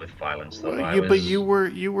treated with violence though. Well, I yeah, but you was were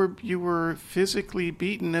you were you were physically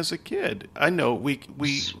beaten as a kid. I know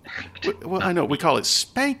well I not know we me. call it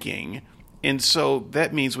spanking, and so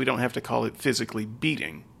that means we don't have to call it physically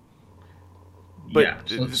beating. But Yeah,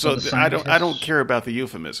 so so the I don't scientists. care about the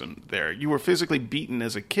euphemism there. You were physically beaten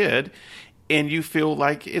as a kid, and you feel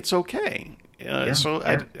like it's okay. Yeah, So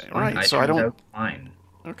yeah, it's fine. right. I So I turned don't. out fine.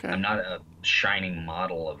 Okay. I'm not a shining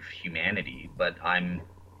model of humanity, but I'm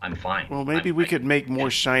fine. Well, maybe we could make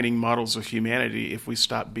more shining models of humanity if we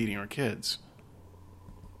stop beating our kids.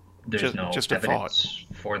 There's no Just a thought. evidence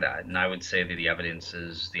for that, and I would say that the evidence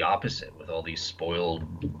is the opposite with all these spoiled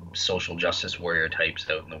social justice warrior types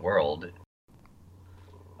out in the world.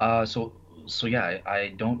 So yeah,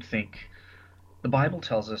 I don't think the Bible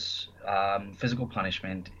tells us physical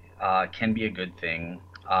punishment can be a good thing,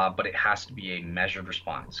 but it has to be a measured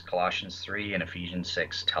response. Colossians 3 and Ephesians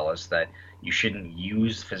 6 tell us that you shouldn't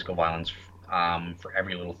use physical violence for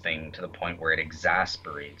every little thing to the point where it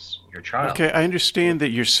exasperates your child. Okay, I understand that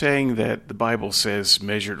you're saying that the Bible says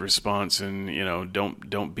measured response and,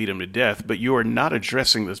 don't beat them to death, but you are not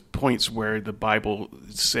addressing the points where the Bible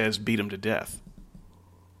says beat them to death.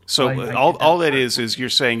 So I all that is you're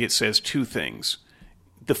saying it says two things.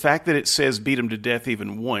 The fact that it says beat them to death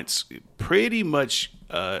even once pretty much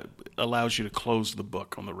allows you to close the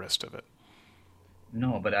book on the rest of it.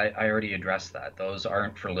 No, but I already addressed that. Those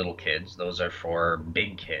aren't for little kids. Those are for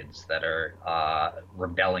big kids that are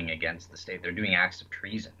rebelling against the state. They're doing acts of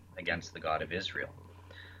treason against the God of Israel.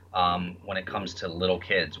 When it comes to little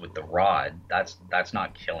kids with the rod, that's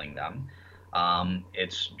not killing them.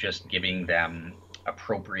 It's just giving them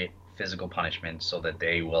appropriate physical punishment so that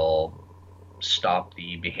they will stop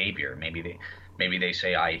the behavior. Maybe they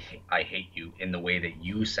say I hate you in the way that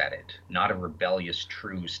you said it, not a rebellious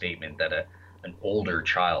true statement that an older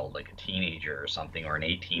child, like a teenager or something, or an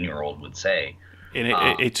 18-year-old would say. And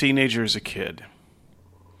a teenager is a kid.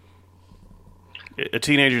 A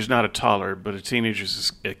teenager is not a toddler, but a teenager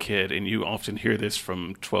is a kid, and you often hear this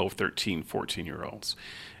from 12, 13, 14-year-olds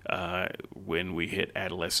when we hit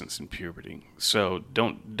adolescence and puberty. So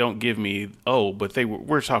don't give me, but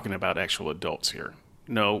we're talking about actual adults here.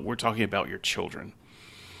 No, we're talking about your children.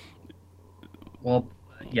 Well,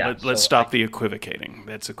 yeah. Let's stop the equivocating.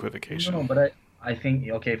 That's equivocation. No, but I think,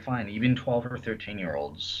 okay, fine. Even 12 or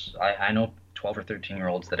 13-year-olds, I know 12 or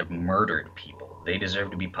 13-year-olds that have murdered people. They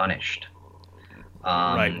deserve to be punished.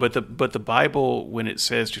 Right, but the Bible, when it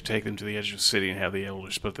says to take them to the edge of the city and have the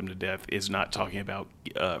elders put them to death, is not talking about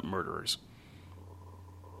murderers.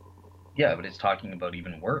 Yeah, but it's talking about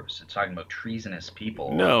even worse. It's talking about treasonous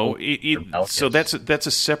people. No, so that's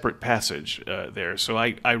a separate passage there. So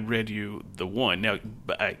I read you the one. Now,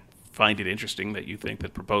 I find it interesting that you think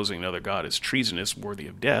that proposing another god is treasonous, worthy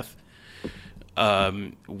of death,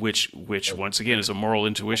 which once again is a moral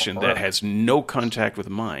intuition that has no contact with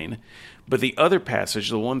mine. But the other passage,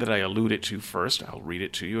 the one that I alluded to first, I'll read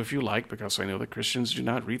it to you if you like, because I know that Christians do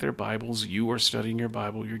not read their Bibles. You are studying your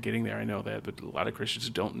Bible. You're getting there. I know that. But a lot of Christians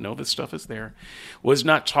don't know this stuff is there. Was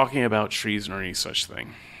not talking about treason or any such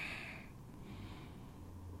thing.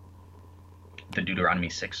 The Deuteronomy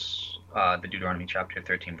chapter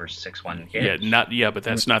 13, verse 6:1. But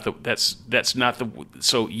that's not the.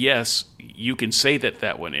 So yes, you can say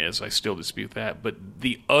that one is. I still dispute that. But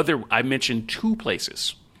the other, I mentioned two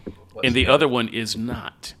places. And the other one is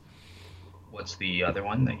not. What's the other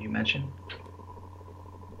one that you mentioned?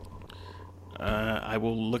 I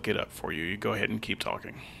will look it up for you. You go ahead and keep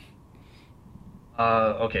talking.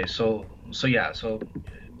 Okay, so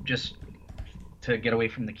just to get away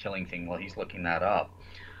from the killing thing while he's looking that up,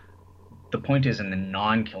 the point is in the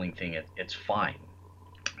non-killing thing, it's fine.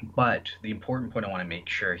 But the important point I want to make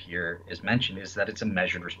sure here is mentioned is that it's a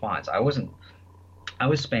measured response. I was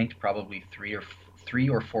spanked probably three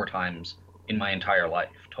or four times in my entire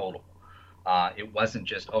life total. It wasn't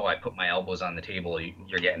just, I put my elbows on the table,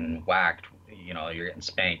 you're getting whacked, you're getting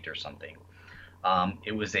spanked or something.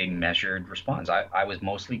 It was a measured response. I was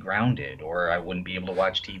mostly grounded, or I wouldn't be able to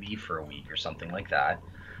watch TV for a week or something like that.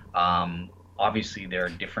 Obviously, there are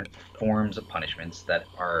different forms of punishments that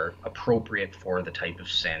are appropriate for the type of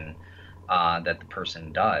sin that the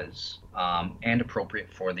person does, and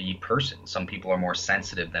appropriate for the person. Some people are more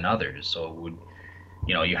sensitive than others, so it would,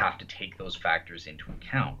 you have to take those factors into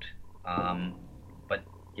account. But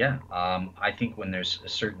yeah, I think when there's a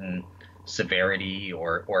certain severity,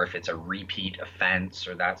 or if it's a repeat offense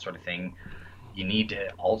or that sort of thing, you need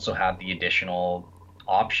to also have the additional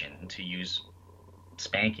option to use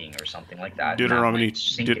spanking or something like that. Deuteronomy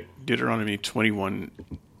 21,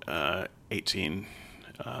 18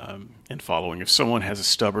 and following. If someone has a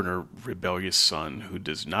stubborn or rebellious son who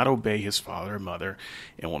does not obey his father or mother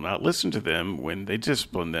and will not listen to them when they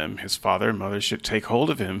discipline them, his father and mother should take hold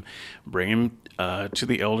of him, bring him to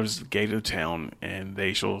the elders at the gate of the town, and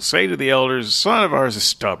they shall say to the elders, "A son of ours is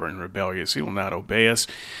stubborn, rebellious. He will not obey us.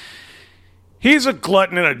 He's a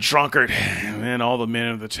glutton and a drunkard." And then all the men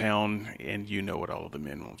of the town, and you know what all of the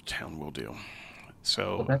men of the town will do.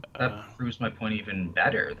 So that proves my point even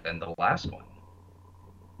better than the last one.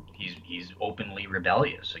 He's openly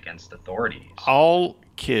rebellious against authorities. All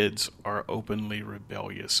kids are openly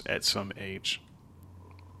rebellious at some age.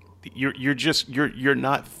 You're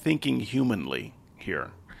not thinking humanly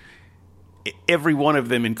here. Every one of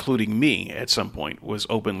them, including me, at some point, was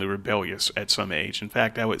openly rebellious at some age. In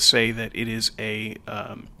fact, I would say that it is a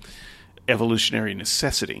evolutionary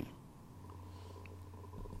necessity.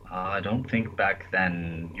 I don't think back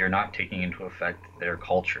then you're not taking into effect their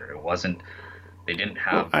culture. It wasn't. They didn't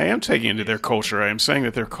have. Well, I am taking into their culture. I am saying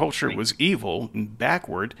that their culture was evil and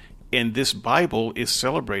backward And this Bible is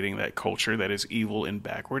celebrating that culture that is evil and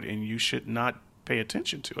backward, and you should not pay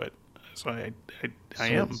attention to it. So I So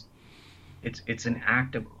am. it's an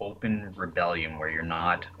act of open rebellion where you're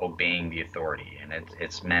not obeying the authority, and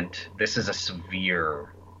it's meant. This is a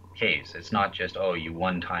severe case. It's not just, oh, you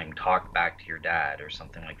one time talk back to your dad or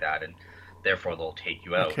something like that, and therefore they'll take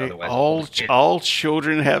you out. Okay, Otherwise, all the kids. all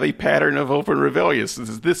children have a pattern of open rebellion.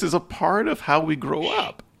 This is a part of how we grow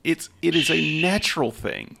up. It is a natural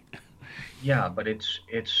thing. Yeah, but it's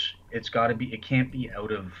got to be. It can't be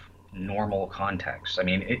out of normal context. I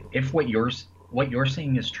mean, if what you're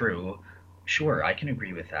saying is true, sure, I can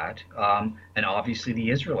agree with that. And obviously the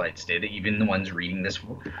Israelites did, even the ones reading this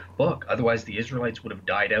book. Otherwise, the Israelites would have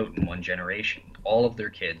died out in one generation. All of their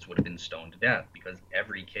kids would have been stoned to death because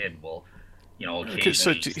every kid will, Okay,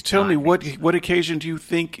 so occasionally tell me not be stoned. what occasion do you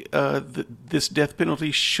think this death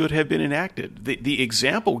penalty should have been enacted? The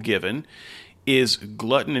example given is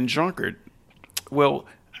glutton and drunkard. Well,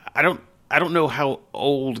 I don't I don't know how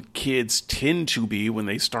old kids tend to be when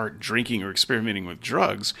they start drinking or experimenting with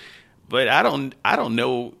drugs, but I don't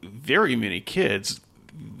know very many kids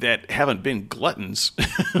that haven't been gluttons.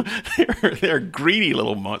 they're greedy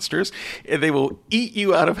little monsters, and they will eat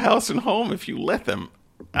you out of house and home if you let them.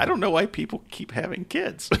 I don't know why people keep having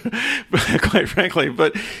kids, quite frankly,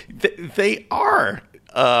 but they are.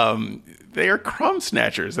 They are crumb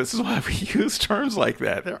snatchers. This is why we use terms like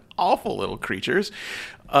that. They're awful little creatures.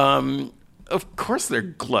 Of course, they're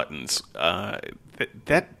gluttons.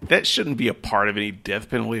 That shouldn't be a part of any death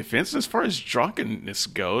penalty offense. As far as drunkenness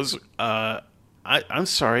goes, I'm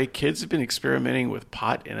sorry, kids have been experimenting with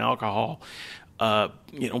pot and alcohol,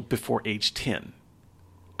 before age 10.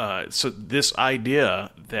 So this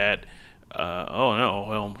idea that, oh no,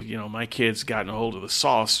 well, my kid's gotten a hold of the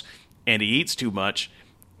sauce and he eats too much,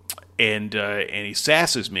 and he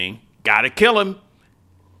sasses me, gotta kill him.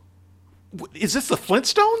 Is this the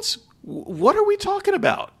Flintstones? What are we talking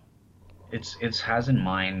about? It's has in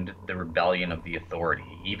mind the rebellion of the authority,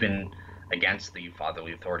 even against the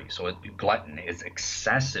fatherly authority. So glutton is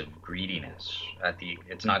excessive greediness.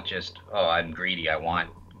 It's not just, oh, I'm greedy. I want,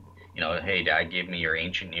 hey, Dad, give me your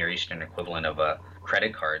ancient Near Eastern equivalent of a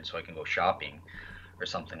credit card so I can go shopping or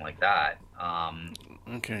something like that.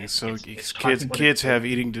 Okay, It's so it's it's talking about kids have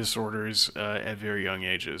eating disorders at very young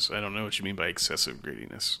ages. I don't know what you mean by excessive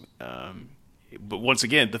greediness. But once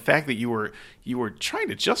again, the fact that you were trying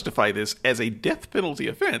to justify this as a death penalty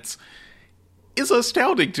offense is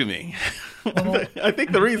astounding to me. well, I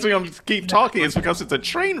think the I'm reason doing I'm it keep in the talking is because context. it's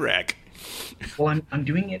a train wreck. Well, I'm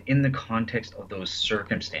doing it in the context of those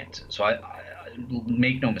circumstances. So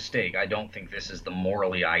make no mistake, I don't think this is the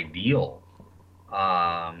morally ideal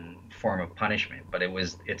form of punishment, but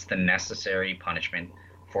it's the necessary punishment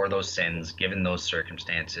for those sins given those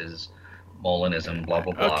circumstances, Molinism, blah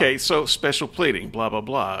blah blah. Okay, so special pleading, blah blah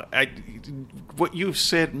blah. What you've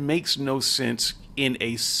said makes no sense in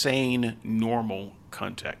a sane, normal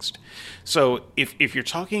context. So if you're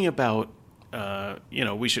talking about,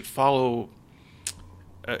 we should follow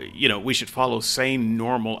we should follow sane,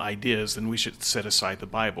 normal ideas, then we should set aside the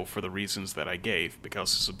Bible for the reasons that I gave,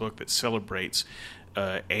 because it's a book that celebrates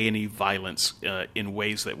A&E violence in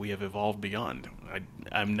ways that we have evolved beyond.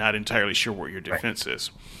 I'm not entirely sure what your Right. defense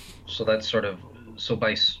is. So that's sort of so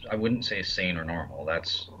I wouldn't say sane or normal.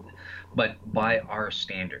 But by our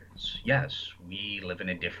standards, yes, we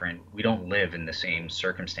don't live in the same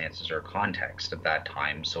circumstances or context of that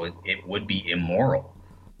time, so it would be immoral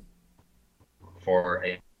for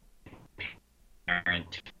a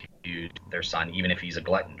parent to do to their son, even if he's a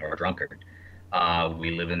glutton or a drunkard.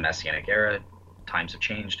 We live in the Messianic era. Times have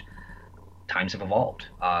changed. Times have evolved.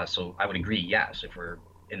 So I would agree. Yes, if we're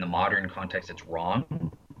in the modern context, it's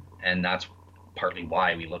wrong, and that's partly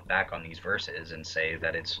why we look back on these verses and say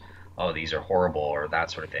that it's, oh, these are horrible or that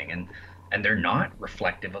sort of thing, and they're not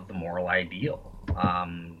reflective of the moral ideal.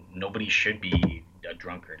 Nobody should be a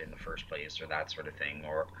drunkard in the first place or that sort of thing,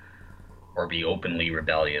 or be openly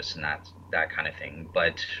rebellious and that kind of thing.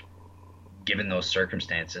 But given those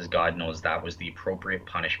circumstances, God knows that was the appropriate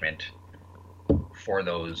punishment for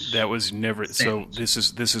those That was never. So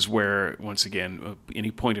sins. this is where, once again, any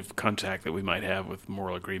point of contact that we might have with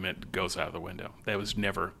moral agreement goes out of the window. That was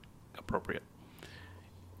never appropriate.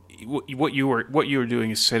 What you were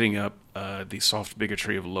doing is setting up the soft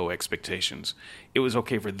bigotry of low expectations. It was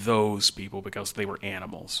okay for those people because they were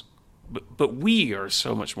animals, but we are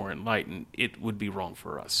so much more enlightened. It would be wrong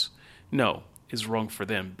for us. No, it's wrong for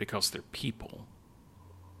them because they're people.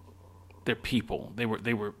 They're people. They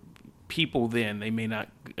were people then. They may not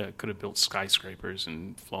could have built skyscrapers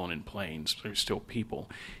and flown in planes. They're still people.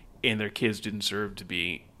 and their kids didn't deserve to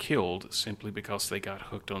be killed simply because they got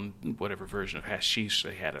hooked on whatever version of hashish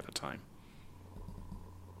they had at the time.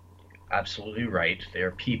 Absolutely right.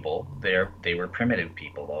 They're people. They were primitive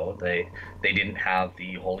people, though. They didn't have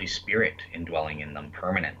the Holy Spirit indwelling in them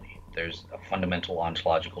permanently. There's a fundamental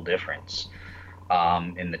ontological difference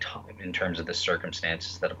in terms of the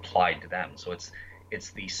circumstances that applied to them. So it's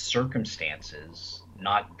the circumstances,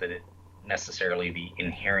 not necessarily the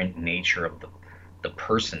inherent nature of the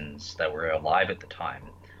persons that were alive at the time,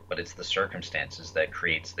 but it's the circumstances that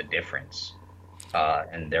creates the difference,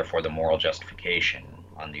 and therefore the moral justification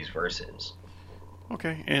on these verses.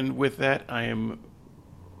 Okay, and with that, I am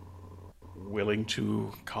willing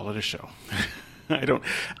to call it a show.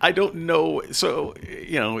 I don't know. So,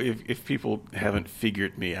 if people haven't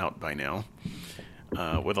figured me out by now,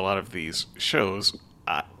 with a lot of these shows,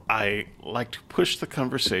 I like to push the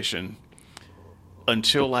conversation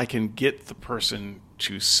until I can get the person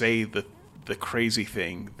to say the crazy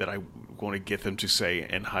thing that I want to get them to say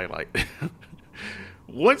and highlight.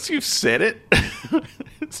 Once you've said it,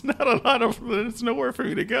 it's nowhere for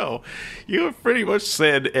me to go. You have pretty much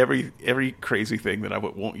said every crazy thing that I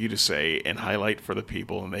would want you to say and highlight for the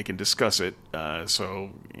people, and they can discuss it. So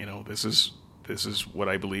this is what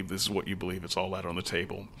I believe. This is what you believe. It's all out on the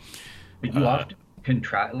table. But you often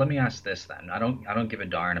contrast. Let me ask this then. I don't give a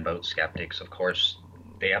darn about skeptics. Of course,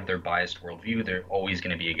 they have their biased worldview. They're always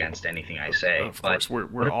going to be against anything I say. Of course,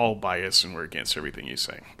 we're all biased and we're against everything you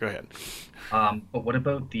say. Go ahead. But what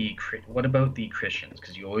about the Christians?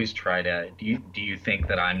 Because you always try to. Do you think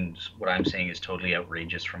that what I'm saying is totally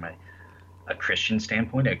outrageous from a Christian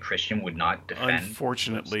standpoint? A Christian would not defend.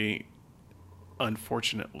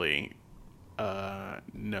 Unfortunately,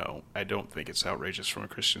 no, I don't think it's outrageous from a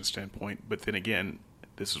Christian standpoint. But then again,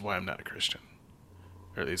 this is why I'm not a Christian,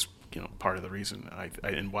 or at least part of the reason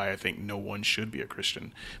and why I think no one should be a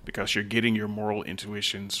Christian, because you're getting your moral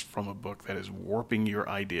intuitions from a book that is warping your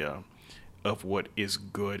idea of what is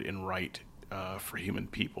good and right for human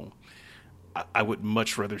people. I would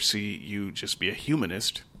much rather see you just be a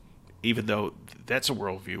humanist, even though that's a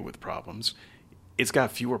worldview with problems. It's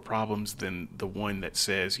got fewer problems than the one that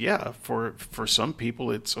says, yeah, for some people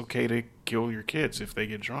it's okay to kill your kids if they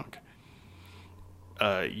get drunk.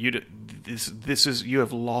 You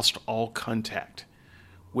have lost all contact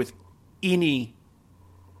with any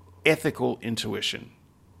ethical intuition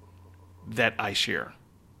that I share.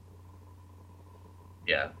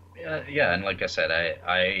 Yeah, and like I said,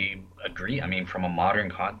 I agree. I mean, from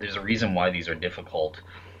a there's a reason why these are difficult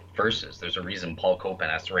verses. There's a reason Paul Copan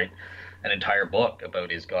has to write an entire book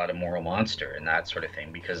about is God a moral monster and that sort of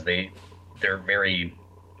thing, because they're very,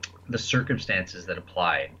 the circumstances that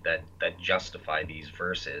apply that justify these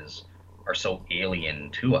verses are so alien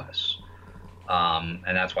to us, and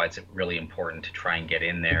that's why it's really important to try and get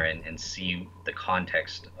in there and see the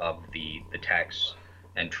context of the text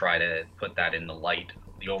and try to put that in the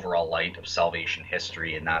overall light of salvation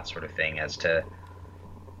history and that sort of thing, as to,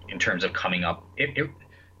 in terms of coming up,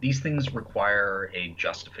 these things require a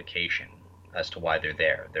justification as to why they're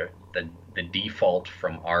there. The default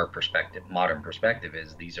from our perspective, modern perspective,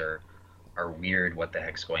 is these are weird. What the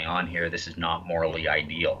heck's going on here? This is not morally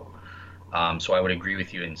ideal. So I would agree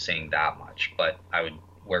with you in saying that much, but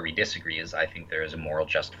where we disagree is I think there is a moral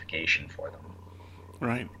justification for them.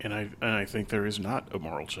 Right, and I think there is not a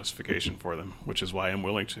moral justification for them, which is why I'm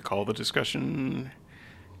willing to call the discussion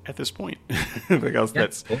at this point, because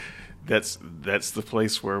that's the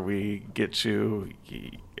place where we get to,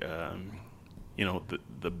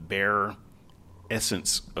 the bare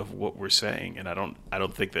essence of what we're saying, and I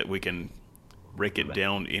don't think that we can break it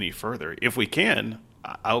down any further. If we can,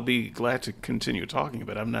 I'll be glad to continue talking,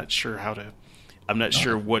 but I'm not sure how to. I'm not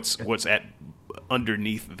sure what's at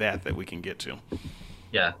underneath that we can get to.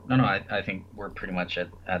 Yeah, no, I think we're pretty much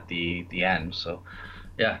at the end. So,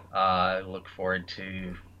 yeah, look forward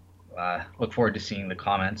to seeing the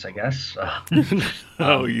comments, I guess.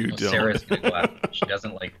 Oh, you don't. Sarah's gonna go out. She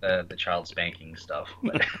doesn't like the child spanking stuff.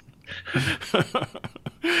 But.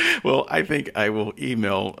 Well, I think I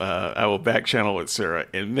will back channel with Sarah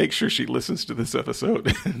and make sure she listens to this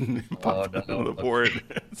episode and pop it on the board.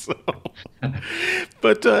 So,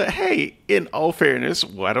 but hey, in all fairness,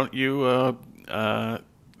 why don't you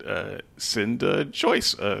send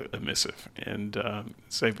Joyce a missive and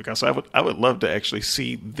say, because I would love to actually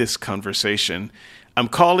see this conversation. I'm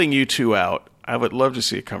calling you two out. I would love to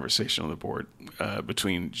see a conversation on the board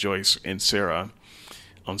between Joyce and Sarah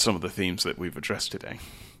on some of the themes that we've addressed today.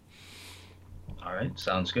 All right,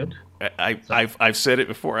 sounds good. I've said it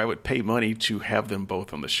before. I would pay money to have them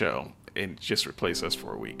both on the show and just replace us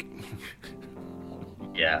for a week.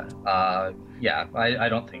 Yeah. Yeah, I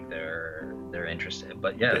don't think they're interested,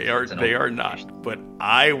 but yeah, They are not, but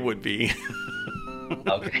I would be.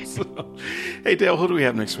 Okay. So, hey Dale, who do we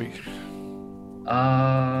have next week?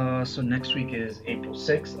 So next week is April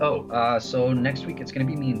 6th. Oh, so next week it's going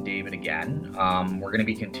to be me and David again. We're going to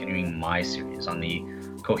be continuing my series on the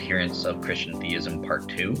coherence of Christian theism, part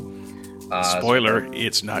 2. Spoiler,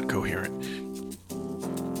 it's not coherent.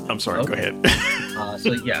 I'm sorry, Okay. Go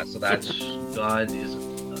ahead. So that's God is.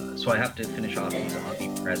 So I have to finish off. He's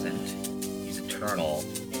omnipresent. He's eternal.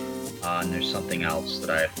 And there's something else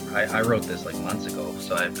that I wrote this like months ago.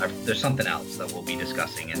 So there's something else that we'll be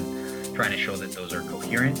discussing and trying to show that those are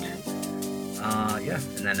coherent. Yeah,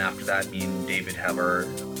 and then after that, me and David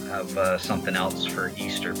have something else for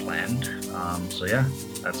Easter planned. So yeah,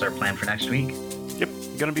 that's our plan for next week. Yep,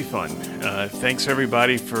 gonna be fun. Thanks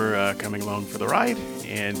everybody for coming along for the ride,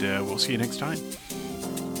 and we'll see you next time.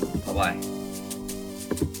 Bye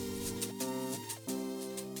bye.